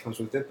basic ones that comes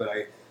with it, but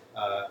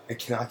I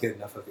cannot get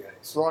enough of the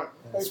ice. Right.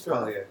 That's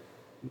probably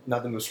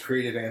not the most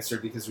creative answer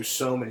because there's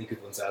so many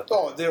good ones out there.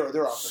 Oh,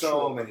 there are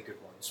so many good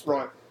ones.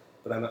 Right.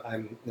 But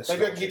I'm nostalgic.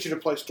 Maybe I can get you to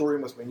play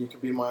Storium with me and you can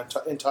be my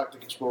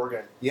Antarctic Explorer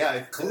game. Yeah,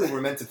 clearly we're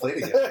meant to play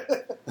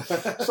together.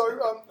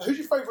 So, who's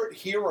your favourite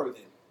hero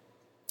then?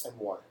 And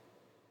why?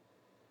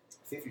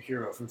 Favorite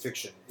hero from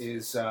fiction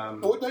is...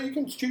 no, you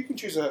can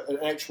choose an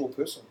actual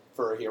person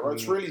for a hero.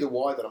 It's really the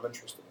why that I'm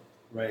interested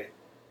in. Right.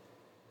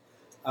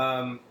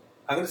 I'm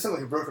going to sound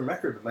like a broken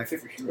record, but my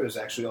favorite hero is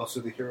actually also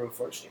the hero of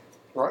Farscape.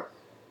 Right.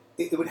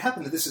 It would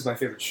happen that this is my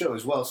favorite show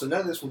as well, so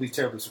none of this will be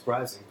terribly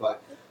surprising,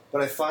 but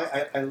I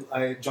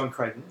find John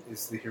Crichton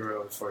is the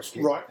hero of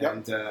Farscape. Right,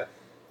 yep.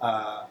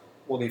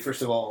 And,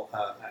 first of all,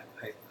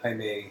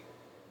 I'm a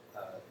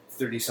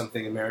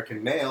 30-something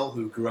American male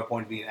who grew up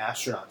wanting to be an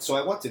astronaut, so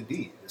I want to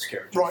be this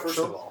character, first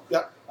of all.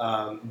 Yep.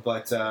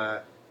 But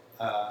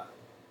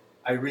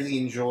I really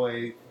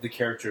enjoy the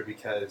character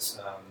because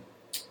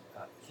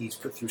he's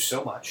put through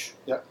so much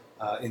Yeah.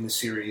 in the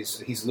series.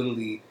 He's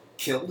literally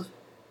killed.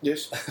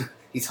 Yes.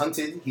 He's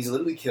hunted. He's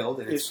literally killed,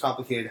 and it's Yes.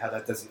 complicated how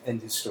that doesn't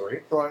end his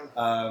story. Right.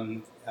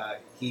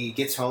 He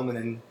gets home and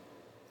then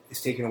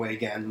is taken away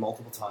again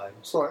multiple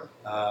times. Right.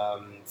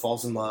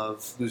 Falls in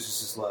love, loses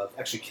his love,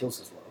 actually kills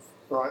his love.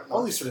 Right.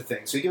 All these sort of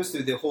things. So he goes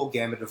through the whole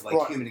gamut of like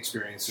Right. human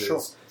experiences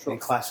Sure.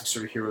 and classic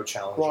sort of hero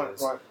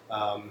challenges.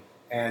 Right.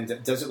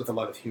 And does it with a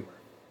lot of humor,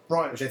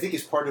 Right. which I think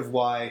is part of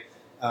why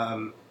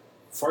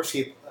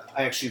Farscape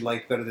I actually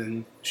like better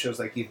than shows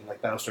like even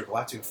like Battlestar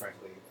Galactica,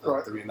 frankly,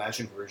 Right. the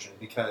reimagined version,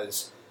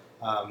 because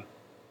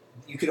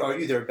you could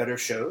argue there are better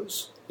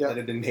shows Yeah. that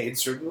have been made,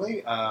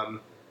 certainly,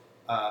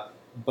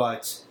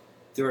 but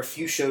there are a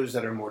few shows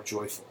that are more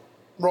joyful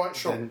Right.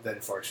 Sure. than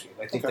Farscape.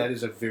 I think Okay. that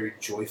is a very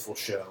joyful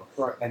show,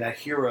 Right. and that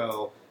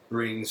hero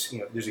brings,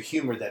 there's a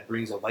humor that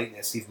brings a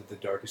lightness even to the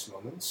darkest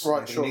moments. Right,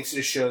 Like, sure. It makes it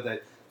a show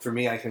that, for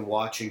me, I can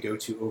watch and go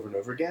to over and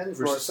over again,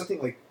 versus Right.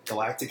 something like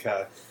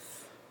Galactica.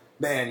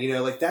 Man,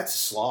 like that's a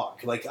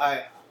slog. Like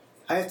I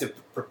have to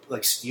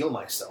like steel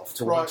myself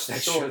to watch Right,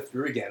 that sure. show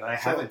through again, and I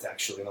Sure. haven't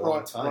actually in a long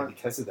Right, time right.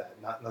 because of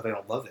that. Not that I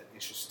don't love it;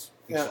 it's just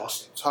Yeah.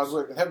 exhausting. It's hard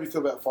work. And how do you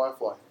feel about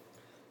Firefly?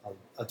 I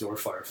adore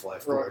Firefly,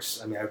 of Right.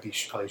 course. I mean, I would be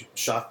probably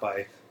shocked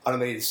by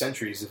automated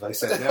centuries if I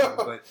said no,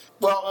 but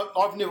Well,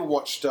 I've never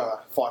watched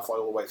Firefly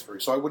all the way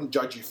through, so I wouldn't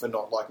judge you for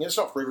not liking it. It's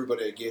not for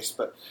everybody, I guess,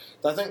 but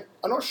I think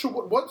I'm not sure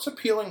what's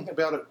appealing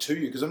about it to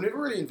you, because I've never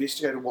really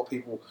investigated what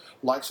people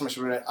like so much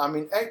about it. I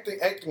mean,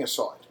 acting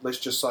aside, let's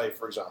just say,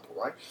 for example,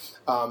 right?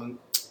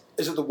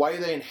 Is it the way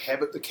they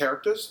inhabit the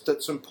characters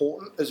that's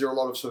important? Is there a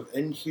lot of sort of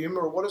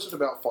in-humor, or what is it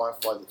about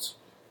Firefly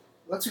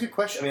that's a good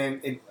question. I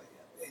mean,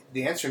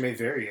 the answer may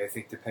vary, I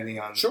think, depending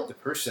on Sure. the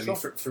person. Sure. I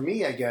mean, for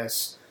me, I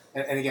guess,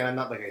 and again, I'm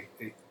not like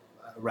a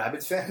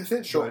rabid fan of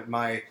it, Sure.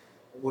 but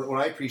what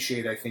I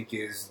appreciate, I think,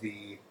 is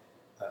the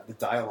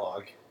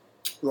dialogue,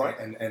 right?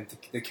 and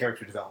the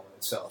character development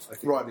itself. I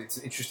think Right. it's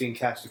an interesting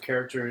cast of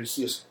characters.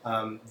 Yes.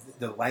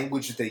 The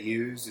language that they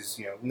use is,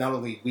 not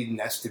only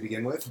Whedon-esque to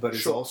begin with, but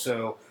it's Sure.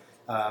 also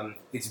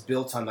it's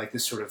built on like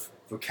this sort of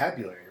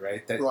vocabulary,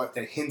 right? Right.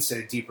 That hints at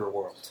a deeper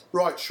world.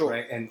 Right, sure.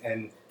 Right,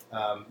 and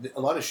a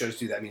lot of shows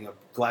do that. I mean,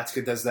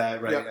 Galactica does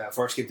that, right? Yep.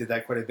 Farscape did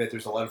that quite a bit.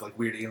 There's a lot of like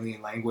weird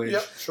alien language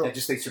Yep, sure. that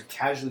just they sort of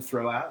casually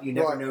throw out. You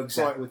never Right, know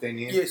exactly right. what they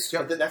mean. Yes,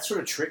 yep. But that sort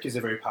of trick is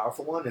a very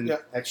powerful one, and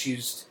Yep. that's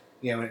used,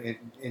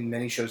 in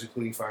many shows,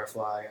 including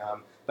Firefly.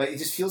 But it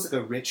just feels like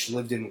a rich,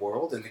 lived-in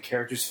world, and the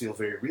characters feel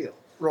very real.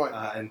 Right,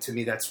 And to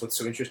me, that's what's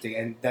so interesting,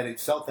 and that it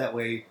felt that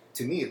way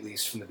to me, at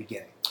least from the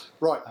beginning.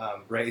 right.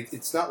 Right?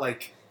 It's not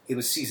like it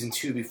was season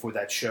 2 before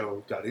that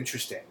show got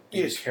interesting.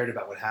 You Yes. just cared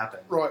about what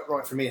happened. Right,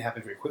 right. For me, it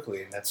happened very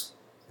quickly, and that's,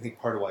 I think,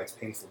 part of why it's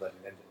painful that it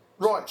ended.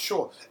 Right,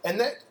 sure. And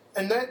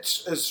that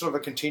is sort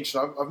of a contention.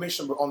 I've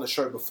mentioned it on the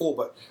show before,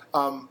 but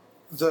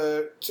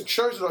the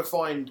shows that I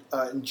find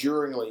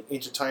enduringly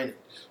entertaining,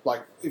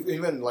 like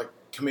even like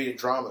comedic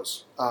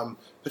dramas,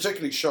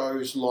 particularly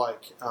shows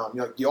like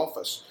The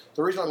Office.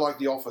 The reason I like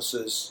The Office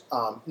is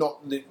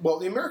not the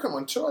American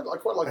one too. I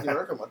quite like the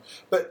American one,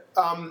 but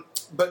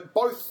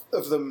both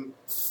of them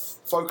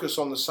focus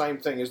on the same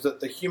thing: is that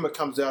the humor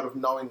comes out of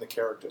knowing the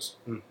characters.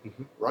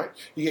 Mm-hmm. Right?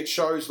 You get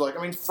shows like,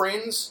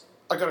 Friends.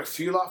 I got a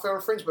few laugh out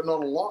of Friends, but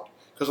not a lot,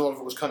 because a lot of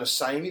it was kind of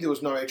samey. There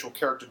was no actual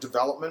character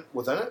development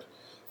within it.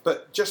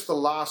 But just the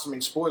last,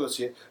 spoilers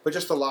here, but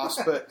just the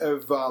last bit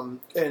of,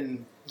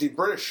 in the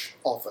British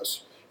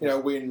Office,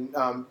 when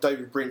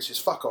David Brent says,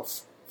 "Fuck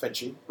off,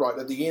 Finchy," right?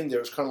 At the end there,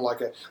 it's kind of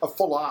like a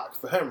full arc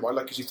for him, right?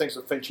 Like, because he thinks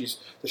that Finchy's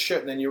the shit,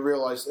 and then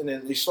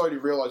then he slowly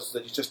realizes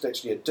that he's just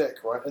actually a dick,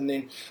 right?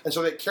 And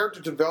so that character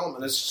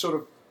development is sort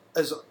of,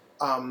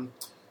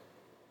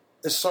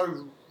 is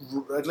so,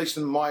 at least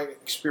in my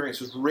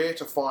experience, is rare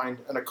to find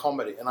in a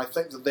comedy, and I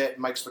think that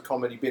makes the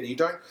comedy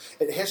better.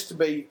 It has to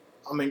be,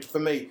 for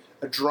me,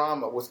 a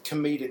drama with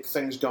comedic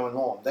things going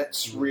on.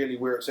 That's really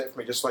where it's at for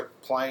me, just like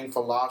playing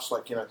for laughs,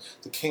 like,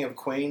 The King of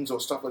Queens or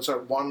stuff like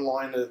that,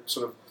 one-liner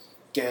sort of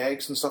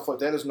gags and stuff like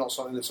that is not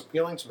something that's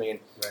appealing to me. And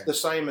Right. the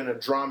same in a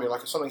drama,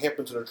 like if something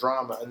happens in a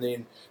drama and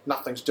then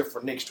nothing's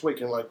different next week,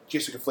 and like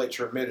Jessica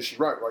Fletcher in Murder, She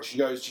Wrote, right?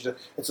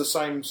 It's the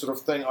same sort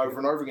of thing over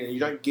and over again, and you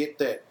don't get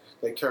that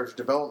character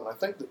development. I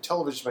think that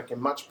television's making a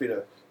much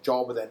better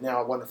job of that now.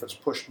 I wonder if it's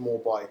pushed more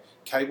by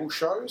cable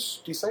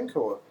shows, do you think?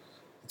 Or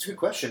It's a good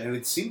question. It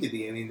would seem to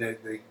be. I mean,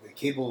 the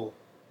cable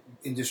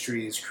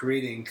industry is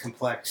creating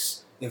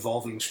complex,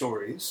 evolving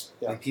stories,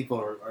 Yeah. and people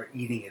are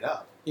eating it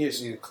up.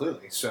 Yes.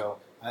 Clearly. So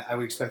I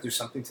would expect there's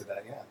something to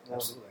that. Yeah,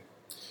 absolutely.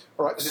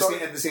 all right,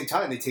 At the same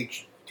time, they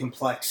take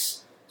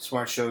complex,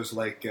 smart shows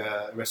like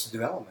Arrested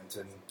Development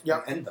and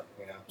end them.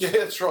 Yeah,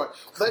 that's right.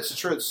 That's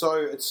true. It's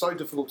so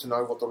difficult to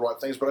know what the right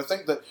thing is. But I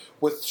think that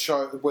with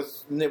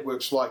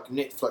networks like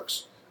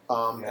Netflix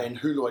and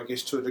Hulu, I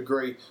guess to a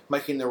degree,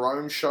 making their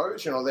own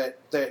shows,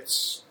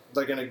 that's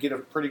they're going to get a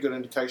pretty good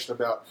indication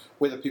about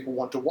whether people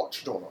want to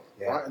watch it or not,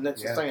 right? And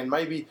that's the thing. And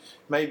maybe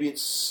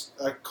it's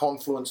a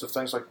confluence of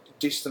things like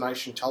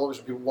destination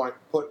television. People won't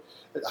put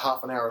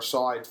half an hour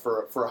aside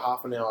for a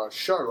half an hour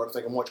show, right?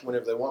 They can watch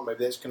whenever they want.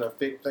 Maybe that's going to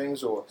affect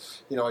things, or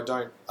I don't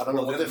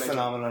know. The other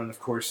phenomenon, of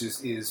course,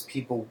 is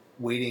people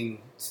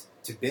waiting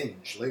to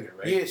binge later,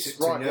 right? Yes,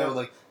 to know,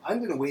 like, I'm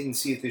going to wait and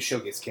see if this show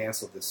gets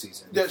canceled this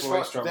season. That's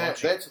right. I start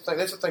watching. That's the thing.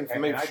 That's the thing for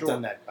me. And I've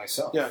done that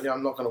myself. Yeah,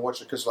 I'm not going to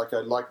watch it because I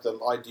like the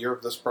idea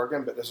of this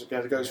program, but as it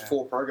goes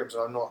 4 programs,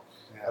 and I'm not.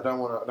 Yeah. I don't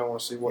want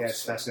to see what's. Yeah,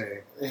 it's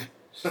fascinating. Yeah.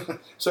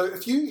 So,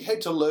 if you had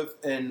to live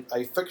in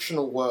a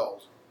fictional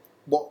world,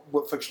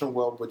 what fictional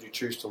world would you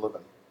choose to live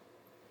in?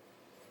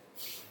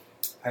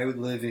 I would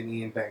live in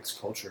Ian Banks'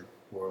 culture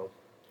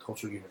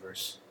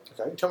universe.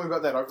 Okay, tell me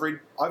about that. I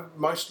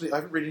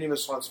haven't read any of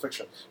his science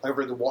fiction. I've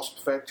read The Wasp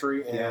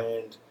Factory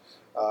and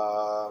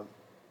I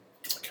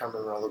can't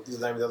remember the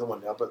name of the other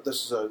one now, but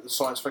this is a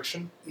science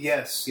fiction.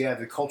 Yes,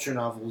 the culture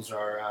novels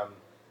are.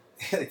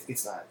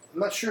 It's not. I'm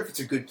not sure if it's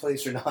a good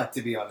place or not.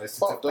 To be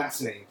honest, it's a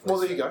fascinating place. Well,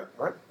 there you go.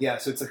 Right. Yeah,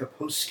 so it's like a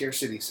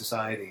post-scarcity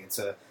society. It's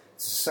a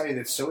society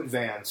that's so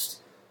advanced,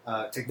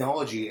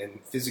 technology and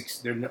physics.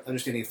 Their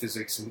understanding of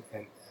physics and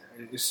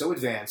is so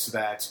advanced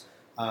that.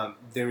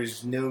 There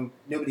is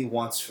nobody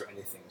wants for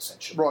anything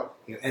essentially. Right.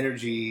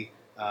 Energy,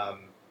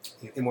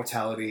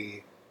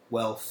 immortality,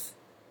 wealth,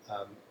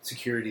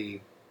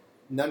 security.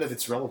 None of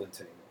it's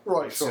relevant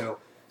anymore. Right. Sure.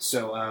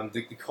 So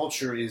the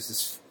culture is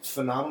this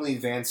phenomenally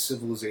advanced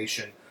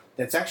civilization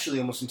that's actually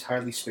almost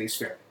entirely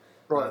spacefaring.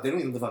 Right. They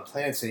don't even live on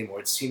planets anymore.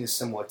 It's seen as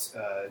somewhat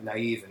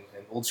naive and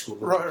old school.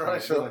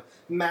 Right. Sure.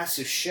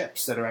 Massive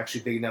ships that are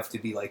actually big enough to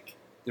be like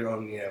their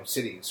own,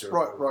 cities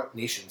or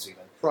nations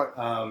even.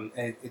 Right.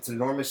 And it's an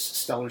enormous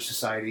stellar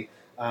society.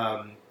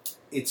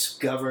 It's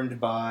governed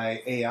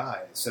by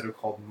AIs that are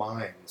called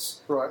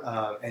minds. Right.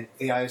 And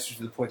AIs,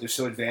 to the point they're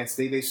so advanced,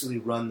 they basically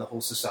run the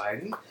whole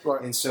society.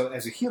 Right. And so,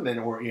 as a human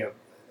or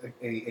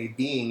a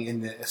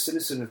being a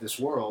citizen of this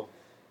world,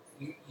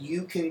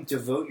 you can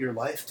devote your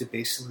life to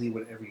basically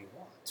whatever you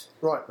want.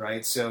 Right.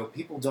 Right. So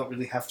people don't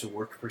really have to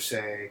work per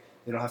se.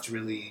 They don't have to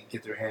really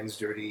get their hands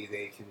dirty.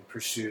 They can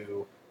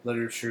pursue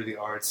literature, the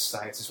arts,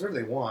 sciences, whatever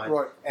they want,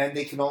 right. And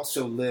they can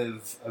also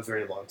live a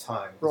very long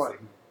time, right?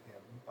 They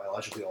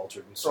biologically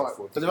altered and so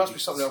forth. But there must be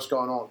something else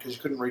going on because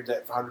you couldn't read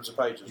that for hundreds of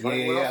pages,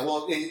 right? Yeah.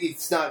 Well,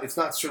 it's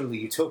not certainly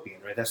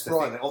utopian, right? That's the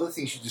thing. All the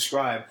things you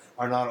describe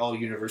are not all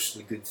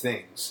universally good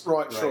things,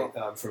 right? Sure.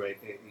 From a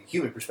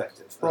human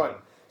perspective, right?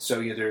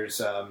 So there's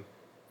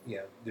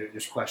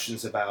there's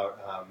questions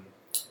about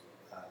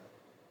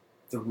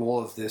the role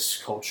of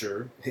this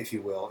culture, if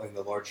you will, in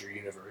the larger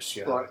universe.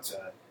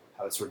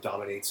 How it sort of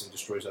dominates and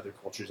destroys other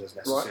cultures as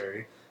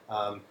necessary.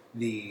 Right.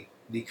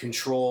 The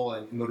control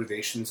and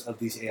motivations of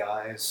these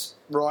AIs.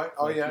 Right.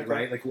 Oh, yeah.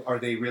 Right. Like, are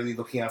they really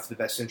looking after the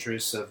best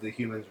interests of the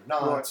humans or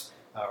not? Right.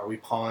 Are we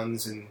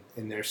pawns in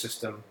their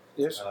system?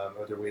 Yes.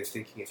 Or their way of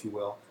thinking, if you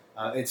will.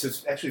 And so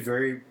it's actually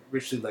very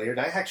richly layered.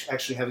 I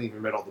actually haven't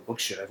even read all the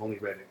books yet. I've only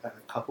read a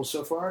couple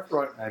so far.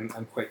 Right.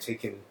 I'm quite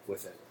taken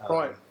with it.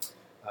 Right.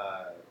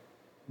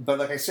 But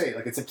like I say,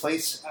 it's a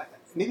place.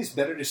 Maybe it's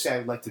better to say I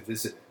would like to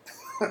visit it.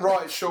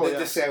 Right, sure. Than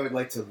to say I would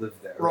like to live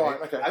there. Right.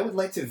 Okay. I would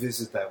like to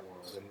visit that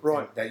world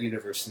and that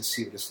universe and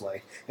see what it's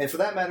like. And for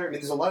that matter,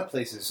 there's a lot of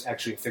places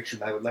actually in fiction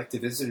that I would like to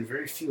visit, and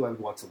very few I would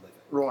want to live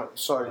in. Right.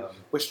 So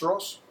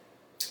Westeros.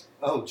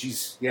 Oh,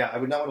 geez, yeah. I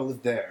would not want to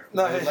live there.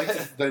 No, I would like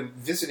to. But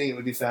visiting it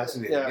would be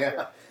fascinating.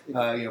 Yeah.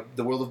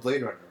 The world of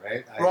Blade Runner,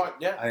 right?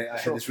 I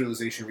had this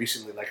realization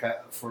recently.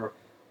 For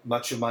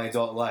much of my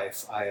adult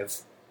life, I have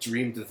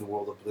dreamed of the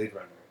world of Blade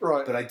Runner.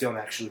 Right. But I don't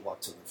actually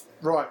want to live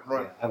there. Right.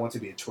 Yeah, I want to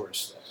be a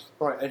tourist there.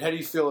 Right. And how do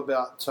you feel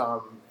about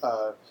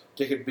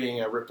Deckard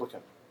being a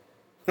replicant?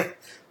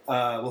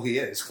 Well, he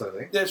is,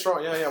 clearly. That's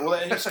right, yeah. Well,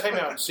 he just came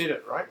out and said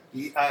it, right?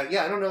 I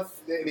don't know if...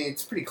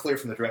 it's pretty clear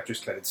from the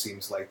director's cut, it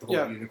seems like, the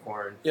whole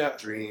unicorn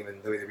dream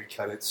and the way they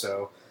recut it.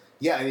 So,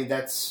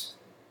 that's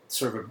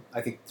sort of,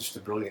 I think, just a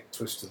brilliant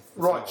twist of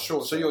the film.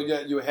 Sure. So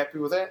you were happy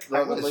with that?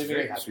 Rather than leaving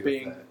it as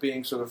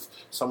being sort of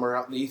somewhere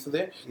out in the ether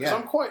there? Because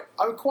I'm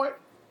quite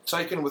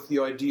taken with the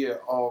idea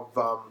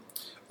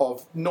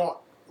of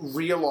not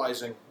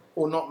realising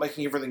or not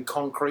making everything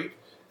concrete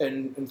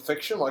in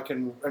fiction,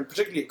 and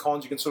particularly at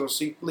cons, you can sort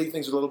of leave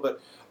things a little bit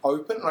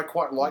open. And I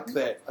quite like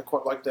that. I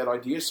quite like that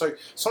idea. So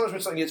sometimes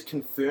when something gets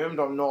confirmed,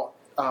 I'm not.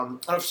 And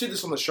I've said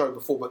this on the show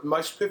before, but the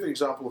most perfect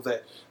example of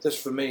that, this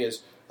for me,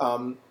 is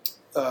the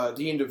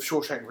end of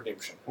Shawshank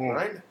Redemption.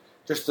 Right,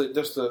 just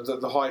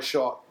the high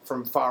shot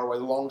from far away,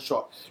 the long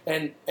shot,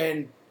 and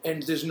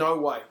there's no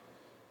way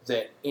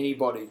that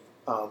anybody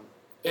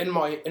in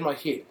my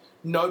head,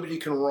 nobody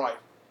can write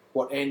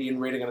what Andy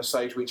and Red are going to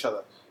say to each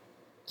other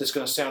that's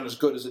going to sound as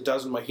good as it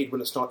does in my head when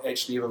it's not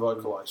actually ever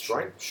vocalized,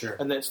 right? Sure.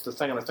 And that's the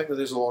thing, and I think that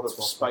there's a lot of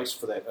space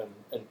for that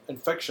in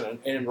fiction and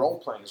in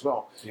role-playing as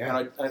well. Yeah.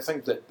 And I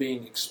think that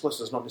being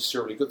explicit is not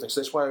necessarily a good thing.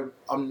 So that's why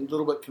I'm a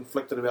little bit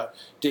conflicted about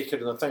Deckard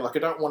and the thing. Like, I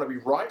don't want to be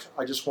right.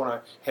 I just want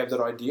to have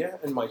that idea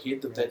in my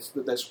head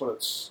that's what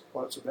it's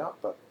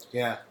about. But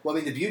yeah. Well, I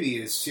mean, the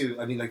beauty is, too,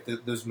 I mean, like,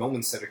 those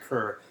moments that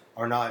occur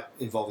are not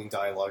involving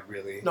dialogue,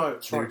 really. No,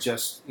 that's They're right.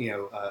 just,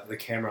 the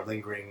camera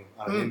lingering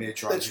on an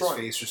image or on his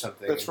face or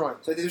something. That's right.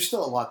 So there's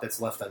still a lot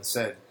that's left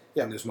unsaid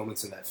Yeah. in those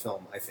moments in that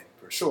film, I think,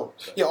 personally. Sure.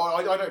 So, Yeah,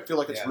 I don't feel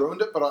like it's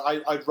ruined it, but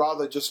I'd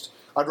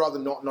rather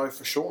not know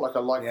for sure. Like, I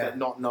like that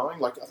not knowing.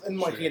 Like, in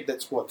my head,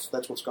 that's what's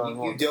going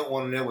on. You don't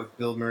want to know what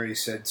Bill Murray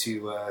said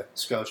to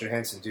Scarlett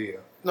Johansson, do you?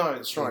 No,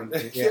 that's right.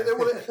 Yeah.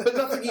 But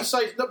nothing he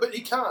says. No, but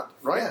he can't,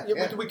 right?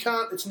 Yeah. We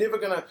can't. It's never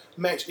going to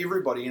match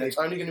everybody, and it's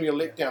only going to be a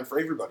letdown for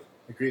everybody.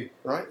 Agreed.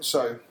 Right?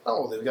 So,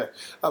 there we go.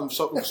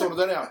 So we've sorted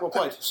that out. Well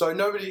played. So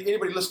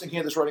anybody listening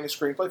here that's writing a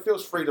screenplay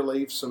feels free to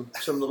leave some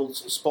little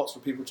spots for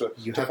people to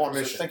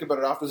think about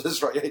it after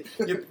this, right?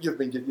 Yeah, you've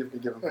been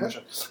given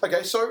permission.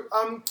 Okay, so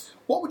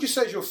what would you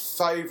say is your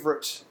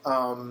favourite?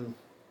 What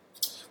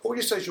would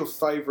you say is your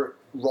favourite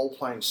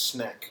role-playing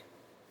snack?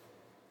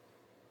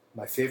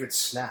 My favorite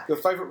snack. Your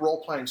favourite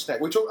role-playing snack.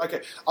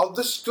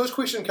 This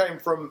question came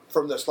from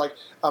this. Like,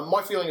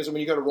 my feeling is that when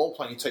you go to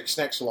role-playing, you take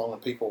snacks along,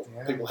 and people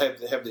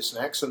have their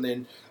snacks, and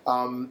then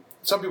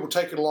some people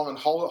take it along and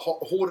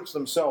hoard it to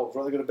themselves.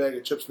 Right? They've got a bag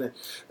of chips, and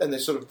they're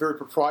sort of very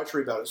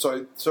proprietary about it.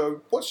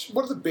 So what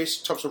are the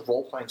best types of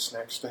role-playing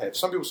snacks to have?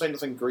 Some people say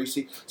nothing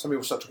greasy. Some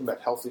people start talking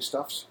about healthy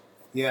stuffs.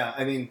 Yeah,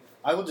 I mean,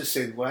 I will just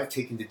say that what I've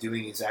taken to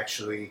doing is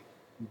actually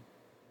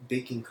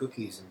baking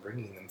cookies and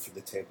bringing them for the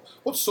table.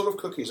 What sort of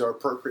cookies are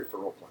appropriate for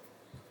role-playing?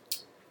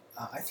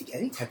 I think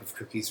any type of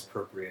cookie is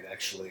appropriate,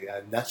 actually.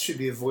 Nuts should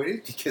be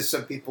avoided because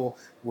some people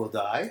will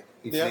die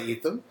if they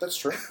eat them. That's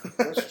true.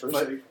 That's true.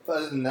 But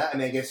other than that, I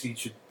mean, I guess you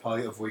should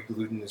probably avoid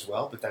gluten as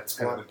well, but that's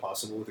kind of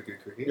impossible with a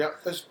good cookie. Yeah,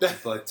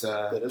 but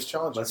that is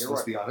challenging.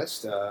 Let's be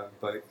honest.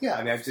 But yeah,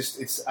 I mean,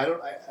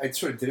 I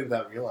sort of did it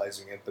without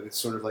realizing it, but it's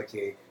sort of like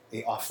a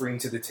offering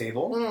to the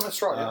table.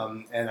 That's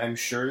right. And I'm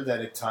sure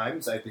that at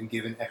times I've been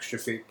given extra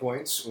fate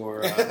points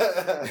or been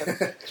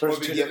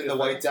given the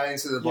white die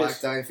instead of the black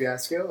die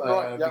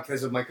fiasco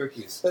because of my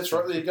cookies. That's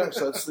right. There you go.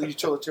 So that's the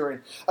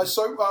utilitarian.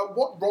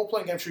 What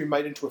role-playing game should be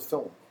made into a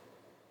film?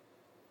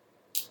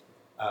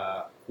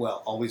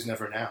 Well, Always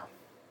Never Now.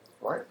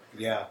 Right?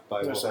 Yeah,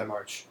 by Will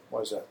March. Why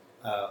is that?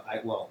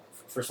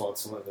 First of all,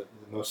 it's one of the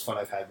most fun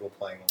I've had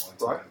role-playing in a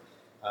long time.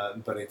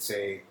 Right. But it's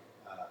I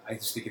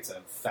just think it's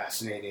a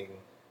fascinating...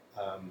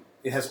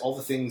 it has all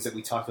the things that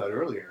we talked about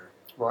earlier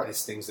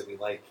as things that we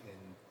like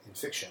in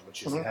fiction,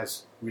 which is it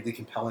has really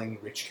compelling,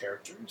 rich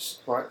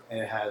characters, and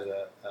it has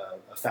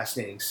a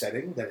fascinating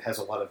setting that has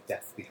a lot of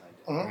depth behind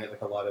it.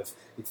 Right? Like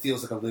it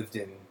feels like a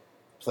lived-in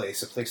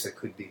place, a place that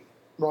could be.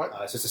 Right.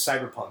 So it's a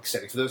cyberpunk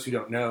setting. For those who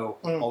don't know,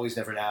 Always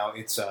Never Now,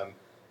 it's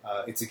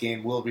a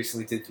game Will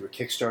recently did through a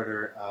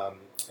Kickstarter,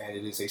 and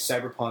it is a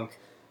cyberpunk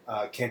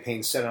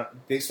campaign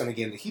based on a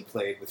game that he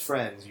played with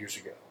friends years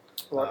ago.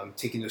 Right.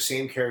 Taking those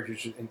same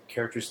characters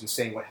and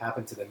saying what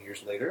happened to them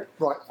years later,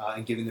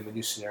 and giving them a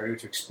new scenario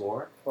to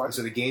explore. Right. And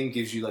so the game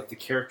gives you like the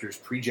characters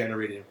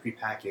pre-generated and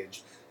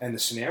pre-packaged, and the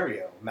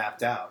scenario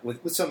mapped out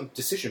with some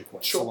decision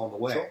points along the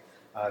way.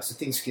 So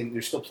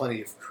there's still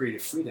plenty of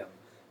creative freedom,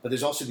 but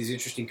there's also these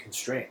interesting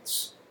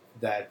constraints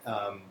that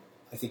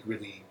I think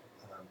really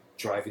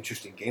drive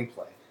interesting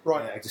gameplay.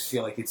 Right. And I just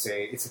feel like it's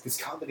this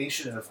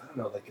combination of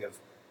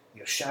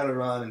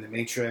Shadowrun and The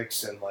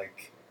Matrix and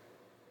like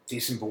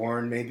Jason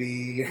Bourne,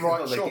 maybe.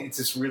 It's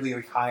this really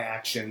high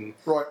action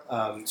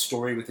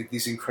story with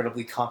these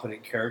incredibly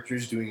competent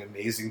characters doing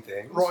amazing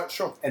things. Right,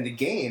 sure. And the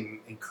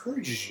game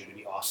encourages you to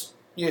be awesome.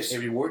 Yes. It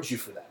rewards you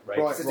for that, right?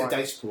 It's a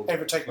dice pool. And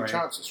for taking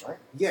chances, right?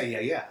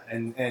 Yeah.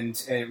 And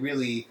it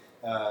really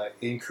it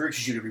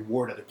encourages you to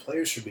reward other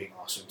players for being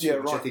awesome,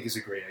 too, which I think is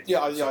a great idea.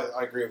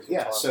 I agree with you.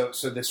 Yeah, so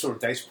this sort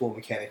of dice pool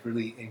mechanic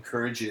really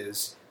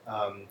encourages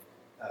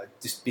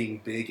just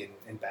being big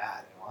and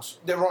bad and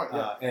awesome. Yeah, right.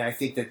 Yeah. And I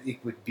think that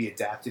it would be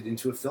adapted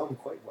into a film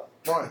quite well.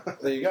 Right,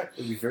 there you go. It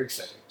would be very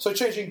exciting. So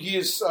changing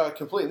gears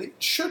completely,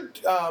 should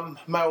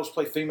males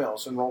play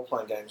females in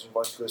role-playing games and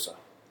vice versa?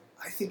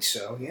 I think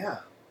so, yeah.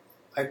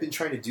 I've been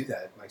trying to do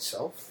that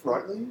myself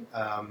lately.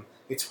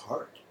 It's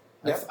hard.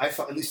 Yeah.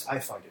 At least I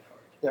find it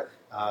hard.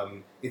 Yeah.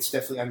 It's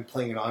definitely, I'm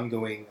playing an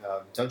ongoing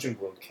Dungeon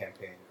World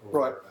campaign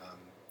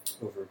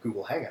over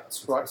Google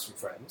Hangouts with some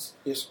friends.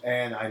 Yes.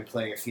 And I'm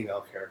playing a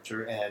female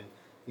character, and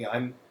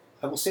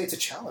I will say it's a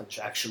challenge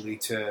actually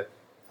to.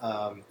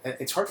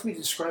 It's hard for me to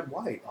describe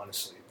why,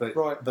 honestly, but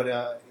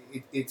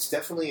it's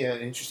definitely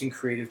an interesting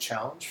creative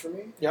challenge for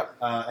me. Yeah.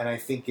 And I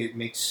think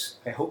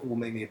I hope it will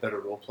make me a better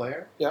role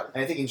player. Yeah.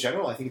 And I think in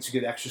general, I think it's a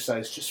good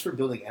exercise just for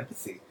building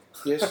empathy.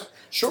 Yes,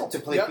 sure. to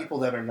play people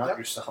that are not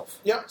yourself.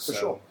 Yeah, for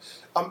sure.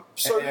 And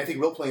I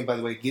think role playing, by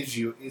the way,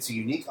 it's a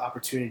unique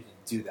opportunity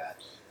to do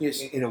that.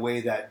 Yes. In a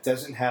way that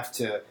doesn't have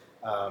to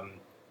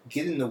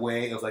get in the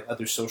way of like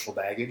other social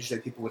baggage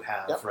that people would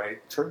have, Yep.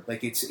 right? True.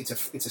 Like it's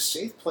a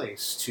safe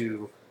place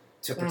to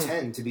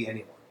pretend to be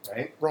anyone,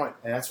 right? Right.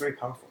 And that's very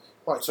powerful.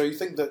 Right. So you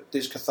think that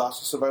there's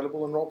catharsis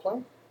available in role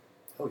playing?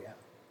 Oh yeah,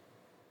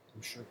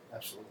 I'm sure,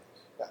 absolutely.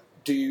 Yeah.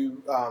 Do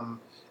you?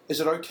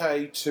 Is it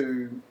okay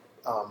to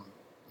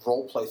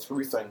role play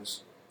through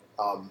things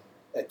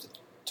at the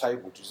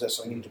table? Is that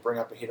something you need to bring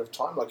up ahead of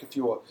time? Like if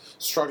you're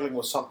struggling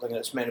with something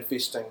that's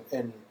manifesting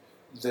in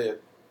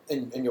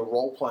your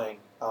role playing,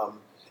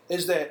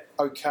 is that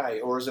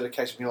okay, or is it a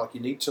case of like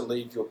you need to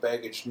leave your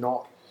baggage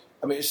not?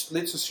 I mean,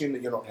 let's assume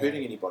that you're not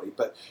hurting anybody,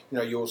 but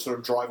you're sort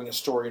of driving a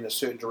story in a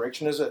certain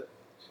direction.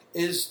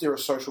 Is there a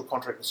social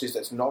contract that says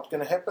that's not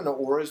going to happen,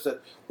 or is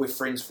that we're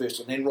friends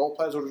first and then role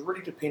players, or does it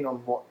really depend on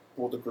what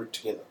brought the group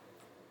together?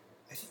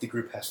 I think the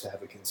group has to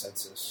have a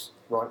consensus.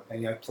 Right.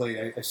 And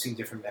I've seen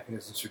different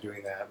mechanisms for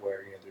doing that,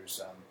 where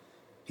there's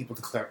people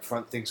declare up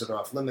front things that are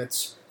off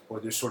limits, or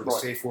there's sort of a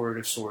safe word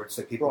of sorts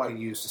that people can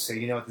use to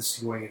say, this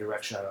is going in a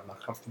direction I'm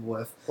not comfortable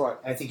with. Right.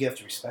 And I think you have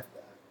to respect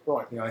that.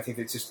 Right. I think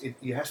it's just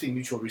you have to be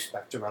mutual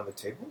respect around the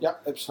table. Yeah,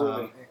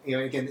 absolutely.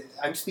 Again,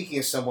 I'm speaking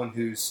as someone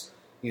who's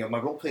my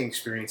role playing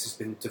experience has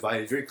been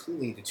divided very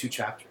clearly into 2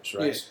 chapters.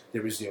 Right. Yes.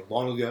 There was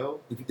long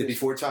ago, the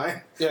before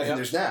time, and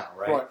there's now.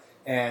 Right.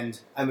 And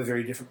I'm a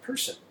very different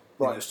person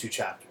in those 2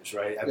 chapters.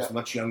 Right. I was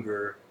much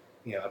younger.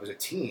 I was a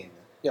teen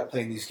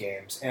playing these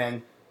games,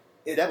 and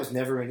that was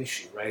never an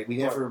issue. Right. We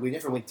never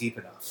went deep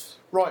enough.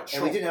 Right.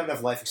 Sure. And we didn't have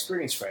enough life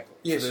experience, frankly,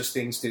 for those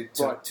things to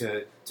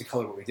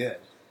color what we did.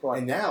 Right.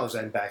 And now, as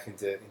I'm back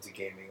into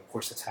gaming, of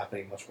course, that's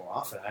happening much more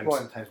often. I'm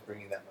sometimes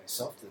bringing that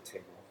myself to the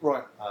table.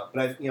 Right.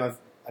 But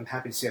I'm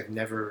happy to say I've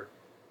never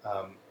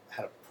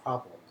had a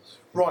problem.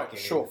 Right.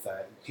 Sure. With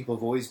that. People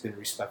have always been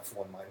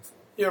respectful and mindful.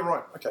 Yeah.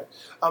 Right. Okay.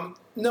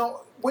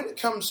 Now, when it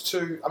comes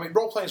to,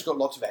 role playing's got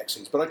lots of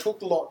axes, but I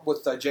talked a lot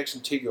with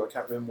Jackson Tegu. I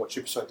can't remember which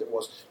episode that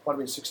was. Might have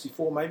been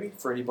 64, maybe,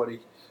 for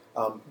anybody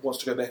wants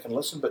to go back and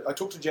listen. But I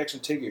talked to Jackson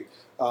Tegu.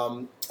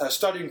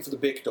 Studying for the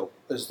Bechdel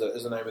is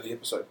the name of the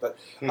episode. But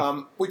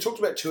we talked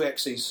about 2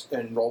 axes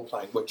in role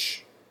playing,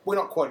 which we're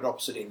not quite at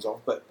opposite ends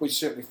of, but we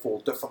certainly fall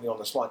differently on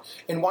this line.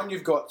 In one,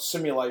 you've got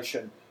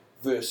simulation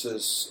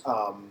versus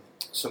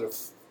sort of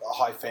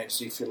high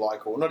fantasy, if you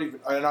like, or not even.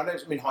 And I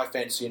don't mean high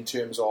fantasy in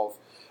terms of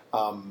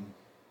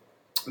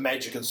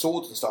magic and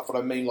swords and stuff, but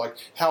I mean like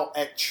how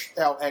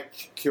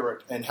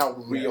accurate and how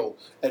real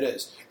it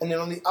is. And then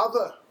on the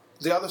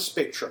other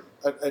spectrum,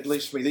 at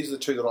least for me, these are the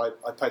 2 that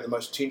I pay the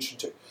most attention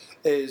to,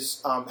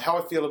 is how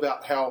I feel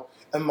about how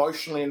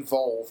emotionally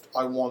involved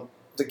I want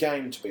the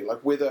game to be. Like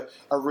whether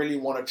I really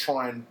want to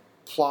try and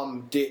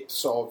plumb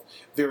depths of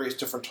various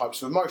different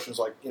types of emotions.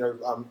 Like,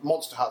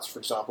 Monster Hearts, for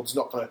example, is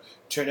not going to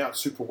turn out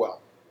super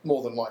well,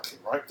 more than likely,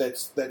 right?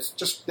 That's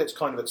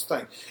kind of its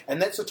thing.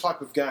 And that's a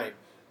type of game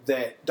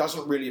that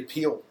doesn't really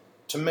appeal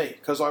to me,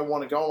 because I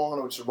want to go along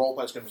and it's a role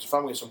play, it's going to be some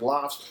fun, we have some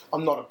laughs.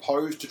 I'm not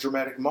opposed to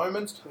dramatic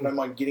moments. I don't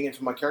mind getting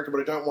into my character,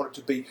 but I don't want it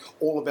to be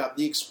all about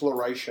the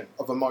exploration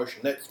of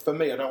emotion. That's, for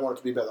me, I don't want it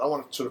to be about that. I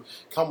want it to sort of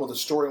come with a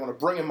story. I want to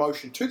bring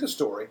emotion to the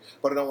story,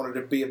 but I don't want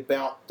it to be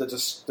about the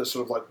sort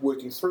of like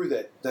working through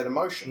that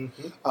emotion.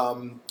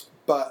 Mm-hmm.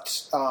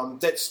 But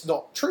that's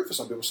not true for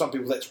some people. Some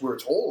people, that's where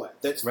it's all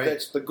at. That's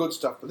the good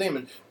stuff for them.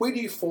 And where do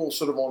you fall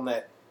sort of on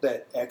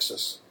that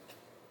axis,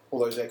 or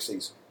those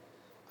axes?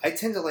 I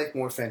tend to like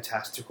more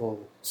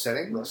fantastical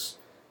settings,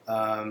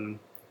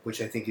 which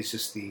I think is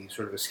just the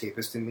sort of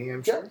escapist in me,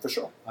 I'm sure. Yeah, for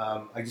sure.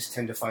 I just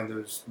tend to find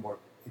those more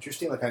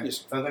interesting. Like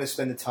if I'm going to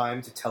spend the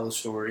time to tell a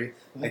story,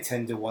 I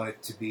tend to want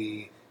it to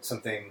be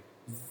something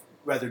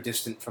rather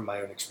distant from my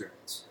own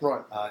experience.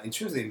 Right. In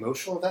terms of the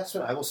emotional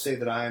investment, I will say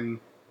that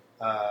I'm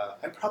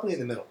probably in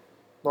the middle.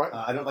 Right.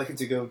 I don't like it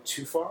to go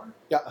too far.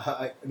 Yeah.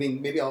 I mean,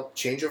 maybe I'll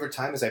change over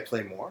time as I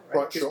play more.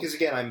 Right. Because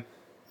again,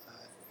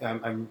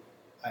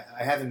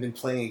 I haven't been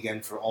playing again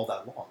for all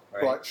that long,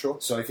 right? Right, sure.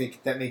 So I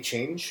think that may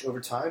change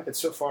over time, but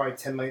so far I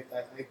tend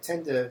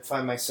to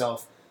find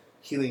myself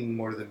healing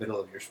more to the middle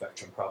of your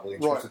spectrum, probably,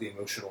 in terms of the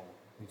emotional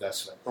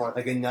investment. Right.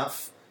 Like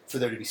enough for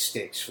there to be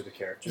stakes for the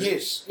characters.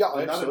 Yes, yeah,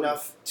 but not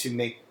enough to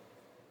make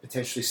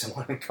potentially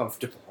someone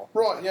uncomfortable.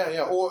 Right,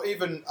 yeah. Or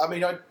even, I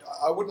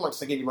wouldn't like to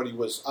think anybody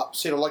was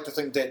upset. I'd like to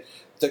think that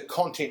the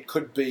content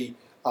could be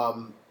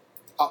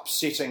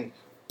upsetting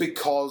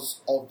because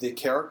of their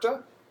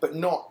character, but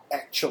not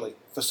actually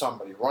for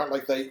somebody, right?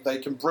 Like they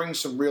can bring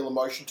some real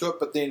emotion to it,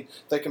 but then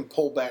they can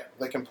pull back.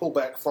 They can pull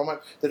back from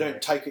it. They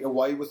don't take it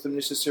away with them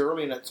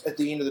necessarily. And it's, at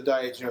the end of the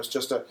day, it's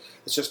just. I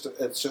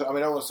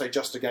don't want to say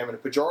just a game in a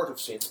pejorative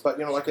sense, but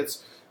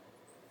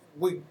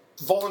we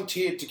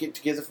volunteered to get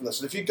together from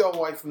this. And if you go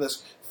away from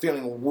this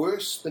feeling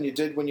worse than you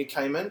did when you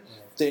came in,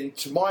 then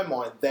to my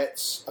mind,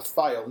 that's a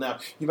fail. Now,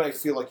 you may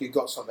feel like you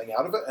got something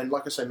out of it, and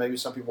like I say, maybe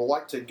some people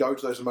like to go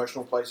to those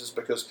emotional places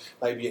because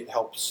maybe it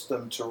helps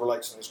them to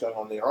relate to something that's going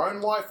on in their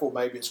own life, or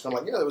maybe it's kind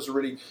of like, there was a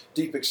really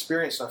deep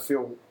experience and I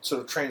feel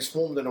sort of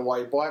transformed in a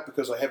way by it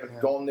because I haven't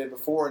gone there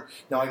before, and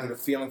now I get a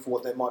feeling for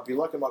what that might be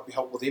like. It might be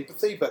helped with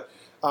empathy, but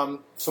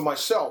for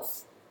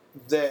myself,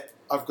 that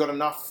I've got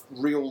enough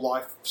real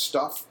life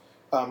stuff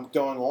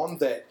going on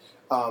that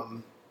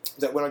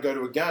that when I go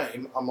to a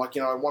game, I'm like, I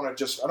don't want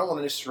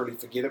to necessarily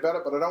forget about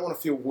it, but I don't want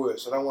to feel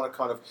worse. I don't want to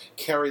kind of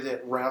carry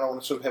that around. I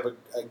want to sort of have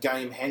a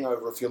game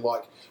hangover, if you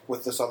like,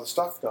 with this other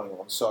stuff going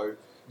on. So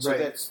right.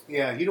 That's...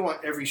 Yeah, you don't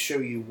want every show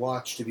you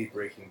watch to be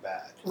Breaking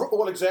Bad.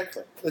 Well,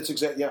 exactly. That's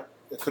exactly, yeah.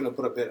 I couldn't have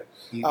put it better.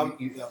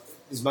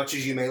 As much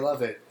as you may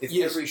love it, if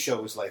every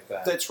show was like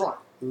that... That's right.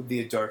 It would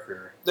be a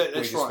darker that's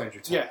way to right. spend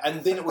your time. Yeah,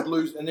 and then it would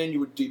lose, and then you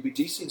would be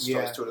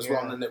desensitized to it as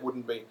well, and then that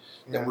wouldn't be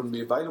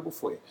available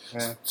for you.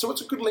 Yeah. So,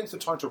 what's a good length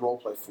of time to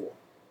roleplay for?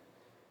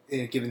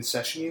 In a given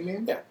session, you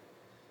mean? Yeah.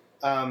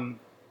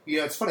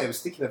 It's funny. I was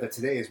thinking about that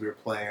today as we were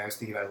playing. I was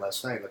thinking about it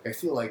last night. Like, I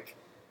feel like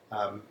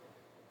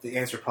the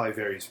answer probably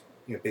varies,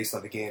 based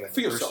on the game and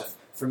for the person. yourself.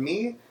 For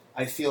me,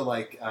 I feel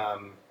like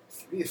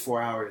 3 to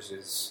 4 hours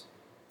is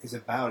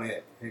about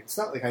it. It's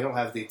not like I don't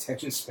have the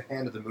attention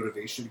span or the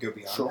motivation to go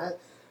beyond that.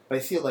 But I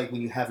feel like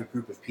when you have a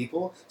group of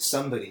people,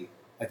 somebody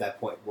at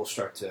that point will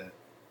start to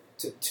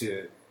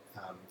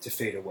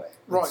fade away.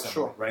 Right,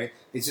 sure. Right?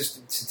 It's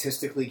just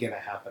statistically going to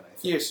happen, I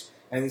think. Yes.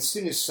 And as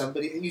soon as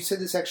somebody... And you said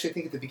this actually, I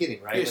think, at the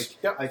beginning, right? Yes.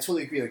 I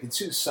totally agree. Like, as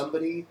soon as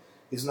somebody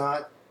is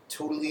not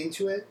totally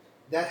into it,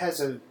 that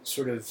has a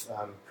sort of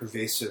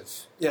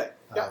pervasive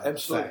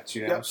absolutely. effect.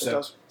 Yeah, it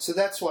does. So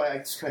that's why I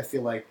just kind of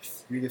feel like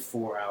 3 to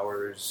 4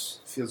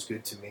 hours feels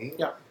good to me.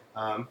 Yeah.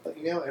 But,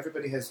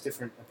 everybody has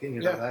different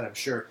opinions on that, I'm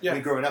sure. Yeah. I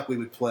mean, growing up, we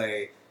would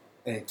play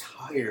an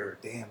entire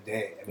damn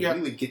day. I mean,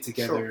 we would get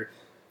together,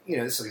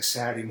 this is like a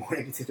Saturday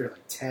morning, we'd get there at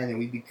like 10, and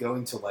we'd be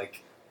going to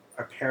like,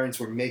 our parents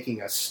were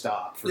making us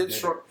stop for dinner.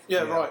 Sure.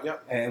 Yeah, right, yeah.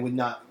 And would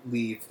not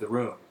leave the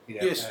room,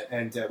 Yes.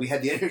 And we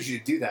had the energy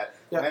to do that.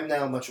 Yeah. I'm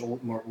now much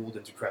more old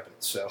and decrepit,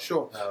 so...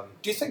 Sure.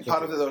 Do you think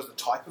part of it, though, is the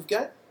type of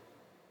game?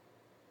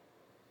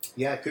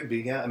 Yeah, it could be,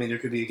 yeah. I mean, there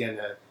could be, again,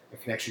 a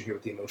connection here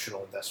with the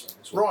emotional investment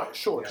as well. Right,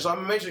 sure. Because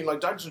I'm imagining,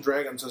 like, Dungeons and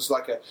Dragons is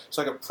like a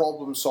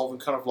problem-solving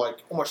kind of like,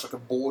 almost like a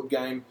board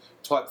game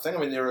type thing. I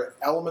mean, there are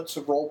elements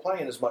of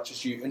role-playing as much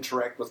as you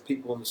interact with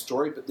people in the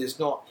story, but there's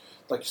not,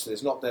 like you said,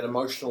 there's not that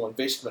emotional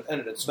investment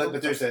in it.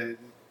 But there's a...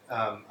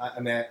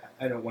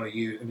 I don't want to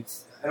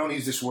use... I don't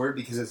use this word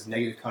because it's a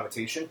negative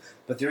connotation,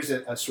 but there's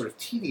a sort of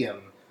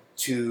tedium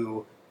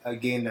to a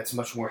game that's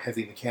much more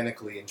heavy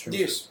mechanically in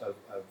terms of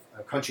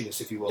crunchiness,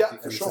 if you will. Yeah,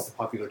 for sure. That's the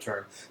popular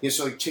term.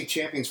 So like take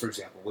Champions, for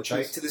example, which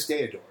I to this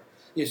day adore.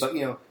 Yes. But,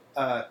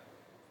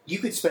 you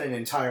could spend an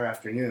entire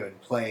afternoon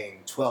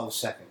playing 12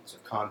 seconds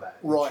of combat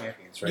in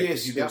Champions, right?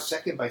 Yes. You go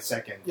second by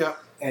second,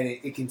 and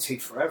it can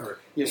take forever.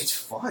 Yes. It's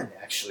fun,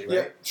 actually, right?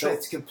 Yeah, sure. But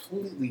it's a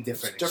completely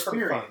different fun,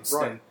 experience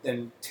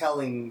than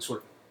telling, sort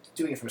of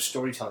doing it from a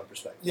storytelling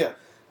perspective. Yeah.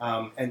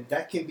 And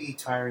that can be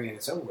tiring in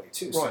its own way,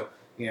 too. Right. So,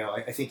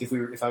 I think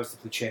if I was to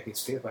play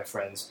Champions today with my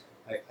friends,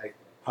 I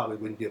probably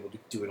wouldn't be able to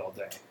do it all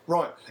day.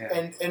 Right.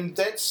 Yeah. And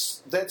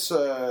that's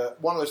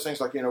one of those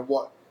things, like,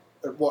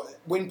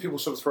 when people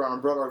sort of throw an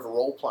umbrella over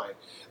role playing,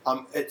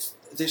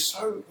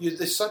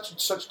 there's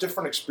such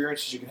different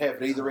experiences you can have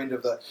at either end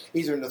of the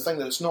thing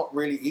that it's not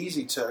really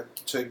easy to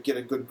get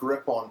a good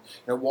grip on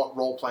what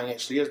role playing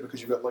actually is, because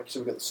you've got, like you said,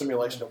 we've got the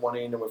simulation at one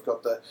end, and we've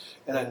got the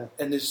and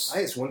there's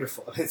it's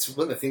wonderful. It's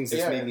one of the things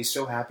that's made me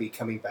so happy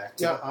coming back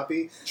to the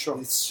hobby. Sure.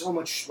 It's so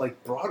much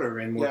like broader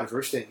and more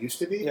diverse than it used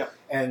to be. Yeah.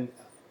 And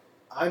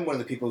I'm one of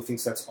the people who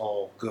thinks that's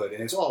all good,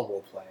 and it's all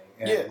role playing.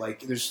 And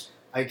like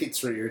I get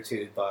sort of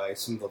irritated by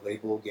some of the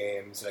label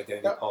games and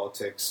identity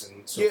politics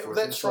and so forth.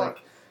 Yeah, that's right.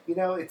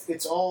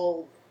 It's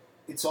all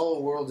a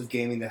world of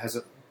gaming that has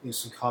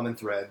some common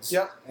threads.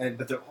 Yeah.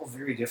 But they're all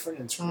very different,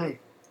 and it's great.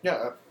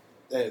 Yeah.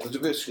 The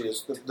diversity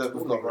that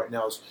we've got right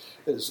now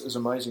is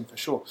amazing for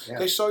sure. Yeah.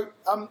 Okay, so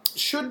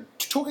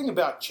talking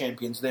about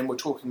Champions, then we're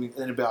talking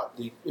then about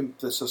the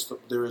emphasis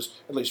that there is,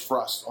 at least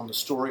for us, on the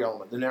story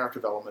element, the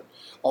narrative element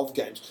of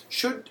games.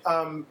 Should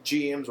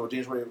GMs or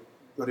DMs,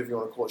 whatever you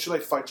want to call it, should they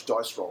fudge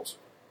dice rolls?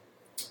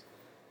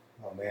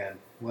 Oh man,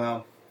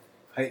 well,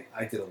 I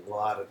did a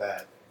lot of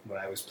that when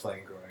I was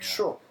playing growing up.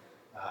 Sure.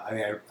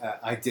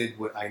 I did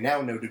what I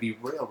now know to be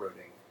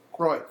railroading.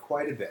 Right.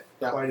 Quite a bit.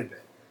 Yeah. Quite a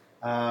bit.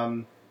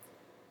 I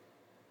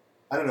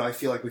don't know. I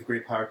feel like with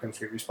great power comes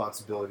great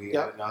responsibility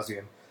ad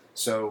nauseum.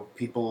 So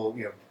people,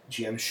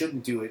 GMs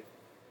shouldn't do it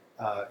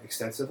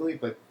extensively,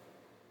 but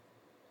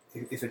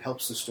if it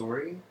helps the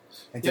story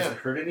and doesn't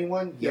hurt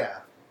anyone,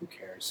 who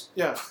cares?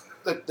 Yeah.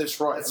 That's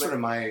right. That's sort of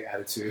my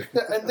attitude.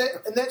 and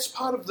that's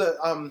part of the...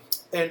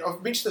 and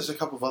I've mentioned this a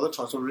couple of other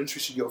times, so I'm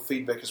interested in your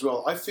feedback as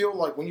well. I feel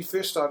like when you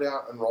first start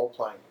out in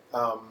role-playing,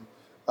 I'm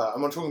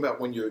not talking about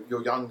when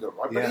you're younger,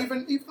 right? But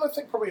even I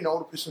think probably an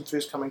older person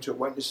first coming to it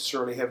won't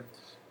necessarily have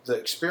the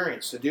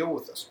experience to deal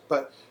with this.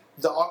 But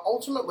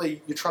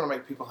ultimately, you're trying to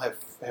make people have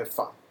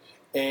fun.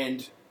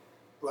 And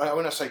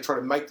when I say try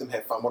to make them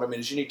have fun, what I mean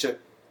is you need to...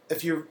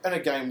 If you're in a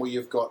game where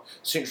you've got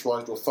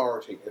centralised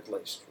authority, at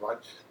least, right,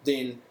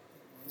 then...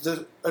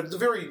 at the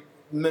very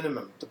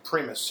minimum, the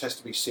premise has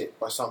to be set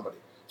by somebody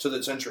so that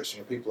it's interesting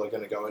and people are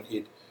going to go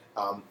ahead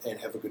and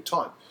have a good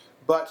time.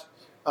 But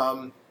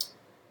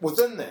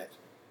within that,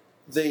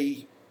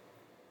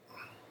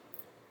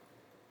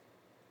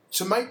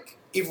 to make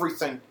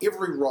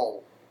every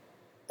role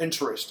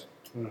interesting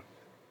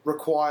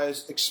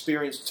requires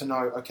experience to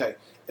know, okay,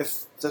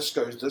 if this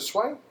goes this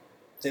way,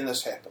 then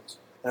this happens.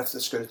 And if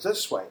this goes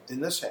this way,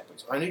 then this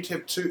happens. I need to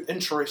have two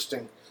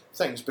interesting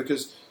things,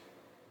 because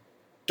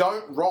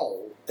don't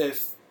roll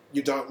if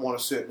you don't want a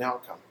certain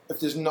outcome. If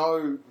there's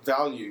no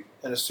value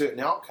in a certain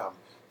outcome,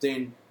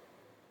 then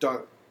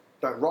don't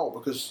roll,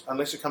 because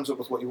unless it comes up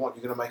with what you want,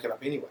 you're going to make it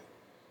up anyway,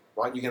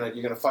 right? You're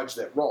going to fudge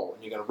that roll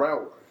and you're going to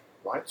railroad,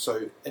 right?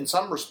 So in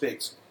some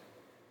respects,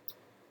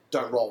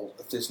 don't roll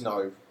if there's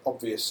no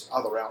obvious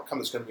other outcome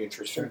that's going to be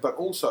interesting. Sure. But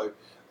also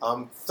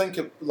think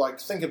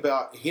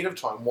about ahead of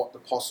time what the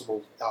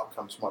possible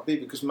outcomes might be,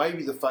 because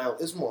maybe the fail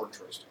is more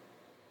interesting,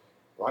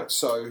 right?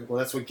 So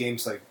that's what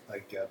games like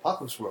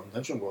Apocalypse World and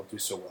Dungeon World do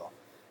so well,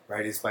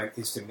 right? Is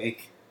to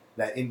make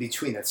that in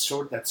between, that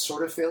sort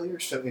of failure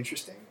so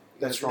interesting.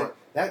 That's right.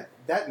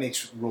 That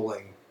makes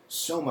rolling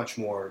so much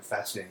more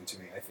fascinating to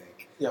me, I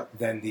think,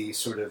 than the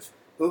sort of,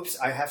 oops,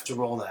 I have to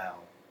roll now.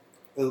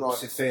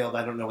 Oops, it failed.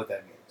 I don't know what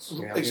that means.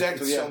 You know,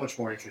 exactly. It's so much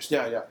more interesting.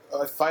 Yeah.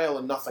 I fail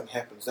and nothing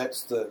happens.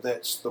 That's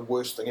the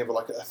worst thing ever.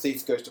 Like a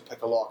thief goes to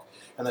pick a lock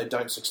and they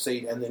don't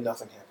succeed, and then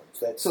nothing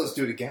happens. So let's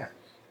do it again.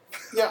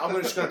 Yeah, I'm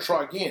just going to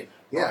try again.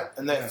 Yeah, right?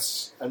 And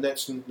that's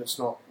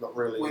not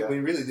really.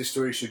 When really the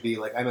story should be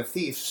like, I'm a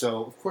thief,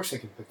 so of course I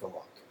can pick the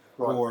lock,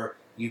 right. Or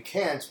you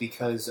can't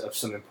because of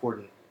some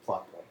important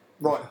plot point.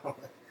 Right.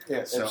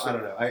 Yeah. So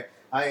absolutely.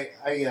 I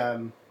don't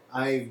know.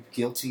 I'm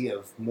guilty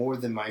of more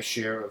than my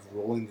share of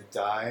rolling the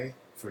die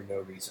for no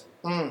reason.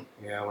 Mm.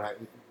 You know,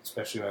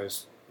 especially when I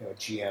was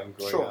GM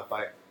growing Sure. up,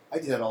 I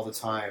did that all the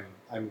time.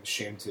 I'm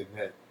ashamed to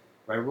admit.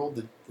 I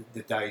rolled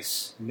the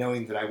dice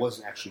knowing that I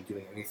wasn't actually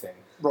doing anything.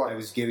 Right. I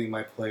was giving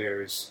my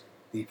players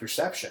the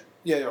perception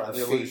of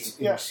the fate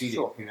interceding.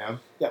 sure. You know.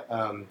 Yeah.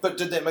 But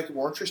did that make it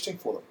more interesting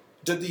for them?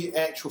 Did the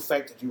actual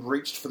fact that you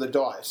reached for the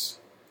dice,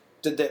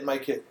 did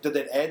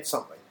that add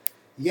something?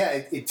 Yeah,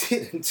 it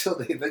did, until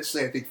they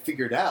eventually, I think,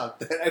 figured out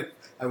that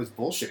I was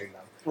bullshitting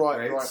them.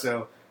 Right.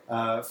 So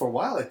for a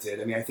while it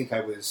did. I mean, I think I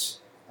was,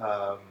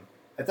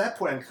 at that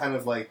point, I'm kind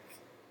of like,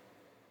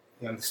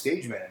 I'm the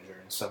stage manager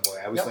in some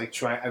way. I was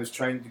I was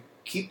trying to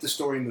keep the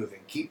story moving,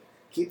 keep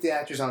the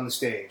actors on the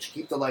stage,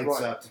 keep the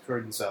lights up, the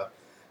curtains up,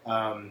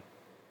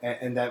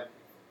 and that.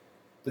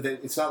 But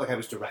it's not like I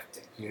was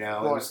directing, you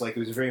know. It was like, it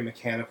was a very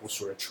mechanical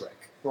sort of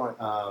trick. Right.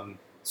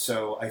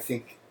 So I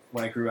think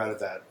when I grew out of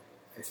that,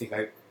 I think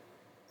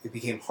it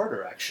became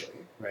harder, actually,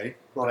 right?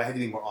 But I had to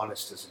be more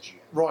honest as a GM.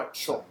 Right,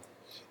 sure.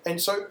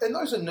 And so in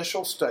those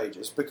initial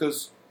stages,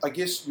 because I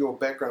guess your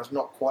background is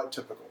not quite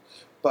typical,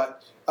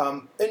 but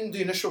in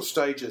the initial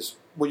stages,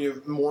 when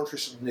you're more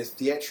interested in the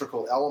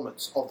theatrical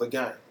elements of the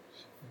game,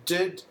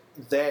 did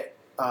that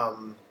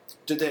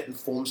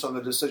inform some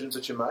of the decisions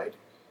that you made?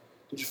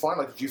 Did you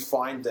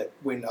find that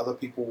when other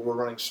people were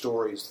running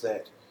stories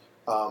that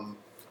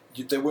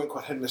they weren't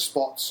quite hitting the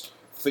spots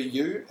for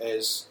you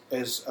as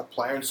a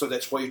player, and so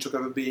that's why you took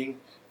over being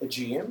a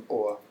GM,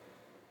 or?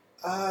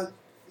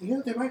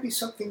 There might be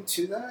something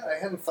to that. I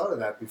hadn't thought of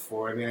that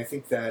before. I mean, I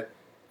think that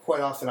quite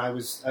often I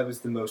was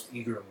the most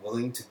eager and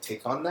willing to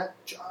take on that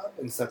job,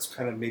 and so that's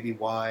kind of maybe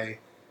why.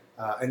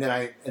 And then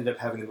I ended up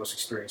having the most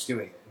experience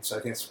doing it, and so I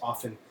think that's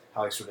often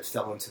how I sort of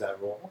fell into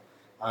that role.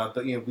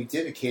 But we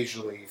did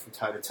occasionally, from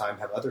time to time,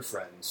 have other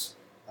friends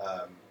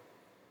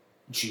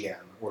GM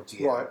or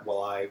DM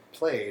while I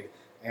played,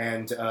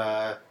 and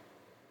I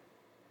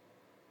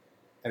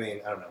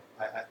mean, I don't know.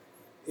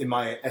 In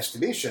my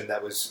estimation,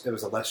 that was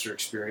a lesser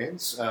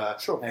experience.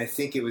 Sure. And I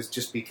think it was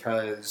just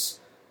because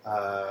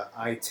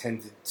I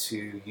tended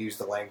to use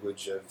the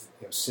language of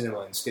cinema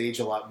and stage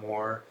a lot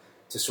more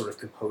to sort of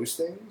compose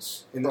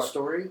things in the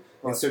story. Right.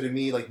 And so to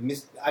me,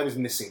 I was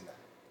missing that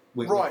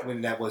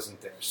when that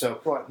wasn't there.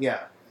 So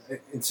yeah,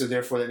 and so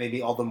therefore that made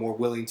me all the more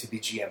willing to be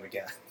GM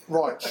again.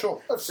 Right.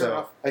 Sure. That's fair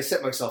enough. I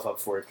set myself up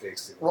for it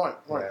basically. Right.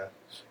 Yeah.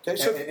 Okay.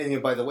 So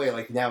and by the way,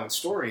 like now in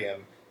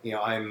Storium,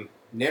 I'm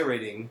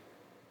narrating,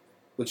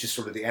 which is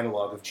sort of the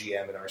analog of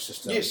GM in our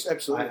system. Yes,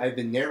 absolutely. I've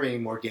been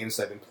narrating more games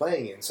I've been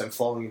playing in, so I'm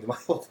falling into my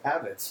old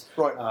habits.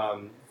 Right.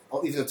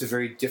 Even though it's a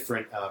very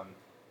different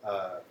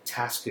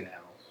task now,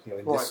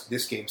 in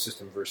this game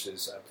system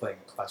versus playing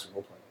a classic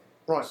role-playing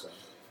game. Right.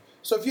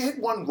 So if you had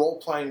one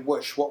role-playing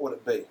wish, what would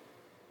it be?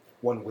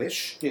 One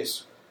wish?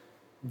 Yes.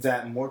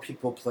 That more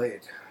people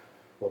played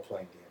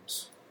role-playing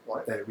games.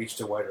 Right. That it reached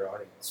a wider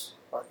audience.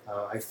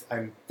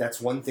 Right. That's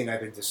one thing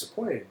I've been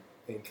disappointed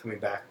in coming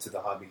back to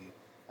the hobby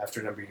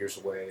after a number of years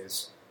away,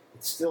 is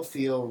it still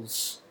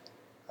feels,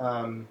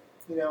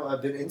 a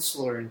bit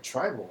insular and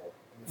tribal,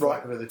 for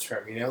lack of another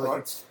term.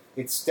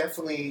 It's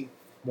definitely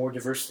more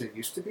diverse than it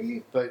used to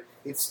be, but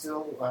it's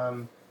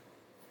still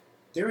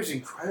there is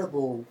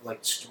incredible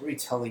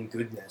storytelling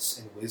goodness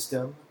and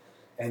wisdom,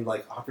 and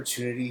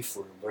opportunity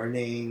for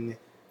learning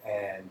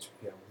and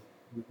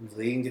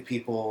relating to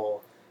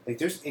people.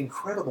 There's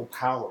incredible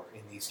power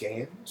in these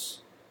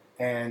games.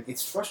 And it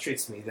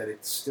frustrates me that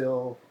it's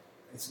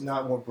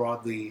not more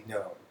broadly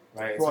known,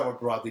 right? It's not more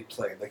broadly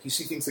played. You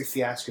see things like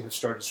Fiasco have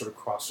started to sort of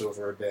cross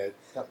over a bit.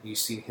 Yep. You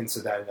see hints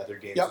of that in other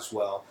games as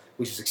well,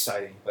 which is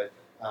exciting. But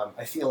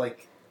I feel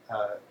like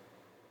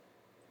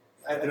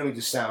I don't mean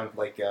to sound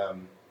like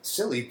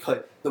silly,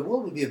 but the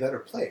world would be a better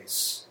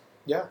place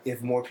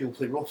if more people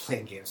played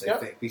role-playing games, I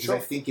think. Because I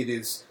think it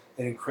is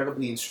an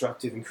incredibly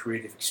instructive and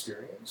creative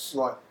experience.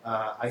 Right.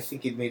 I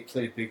think it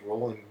played a big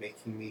role in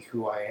making me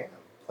who I am,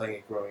 playing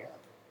it growing up.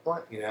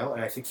 Right.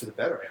 And I think for the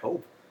better, I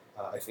hope.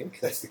 I think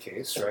that's the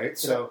case, right?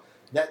 So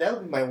that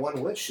would be my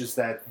one wish, is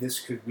that this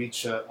could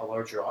reach a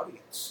larger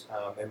audience,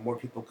 and more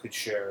people could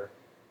share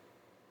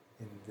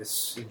in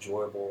this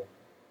enjoyable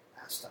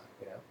pastime,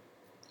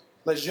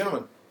 Ladies and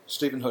gentlemen,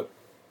 Stephen Hood.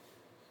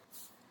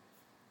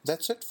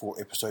 That's it for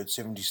episode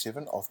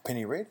 77 of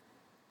Penny Red.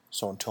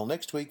 So until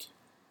next week,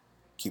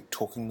 keep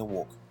talking the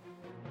walk.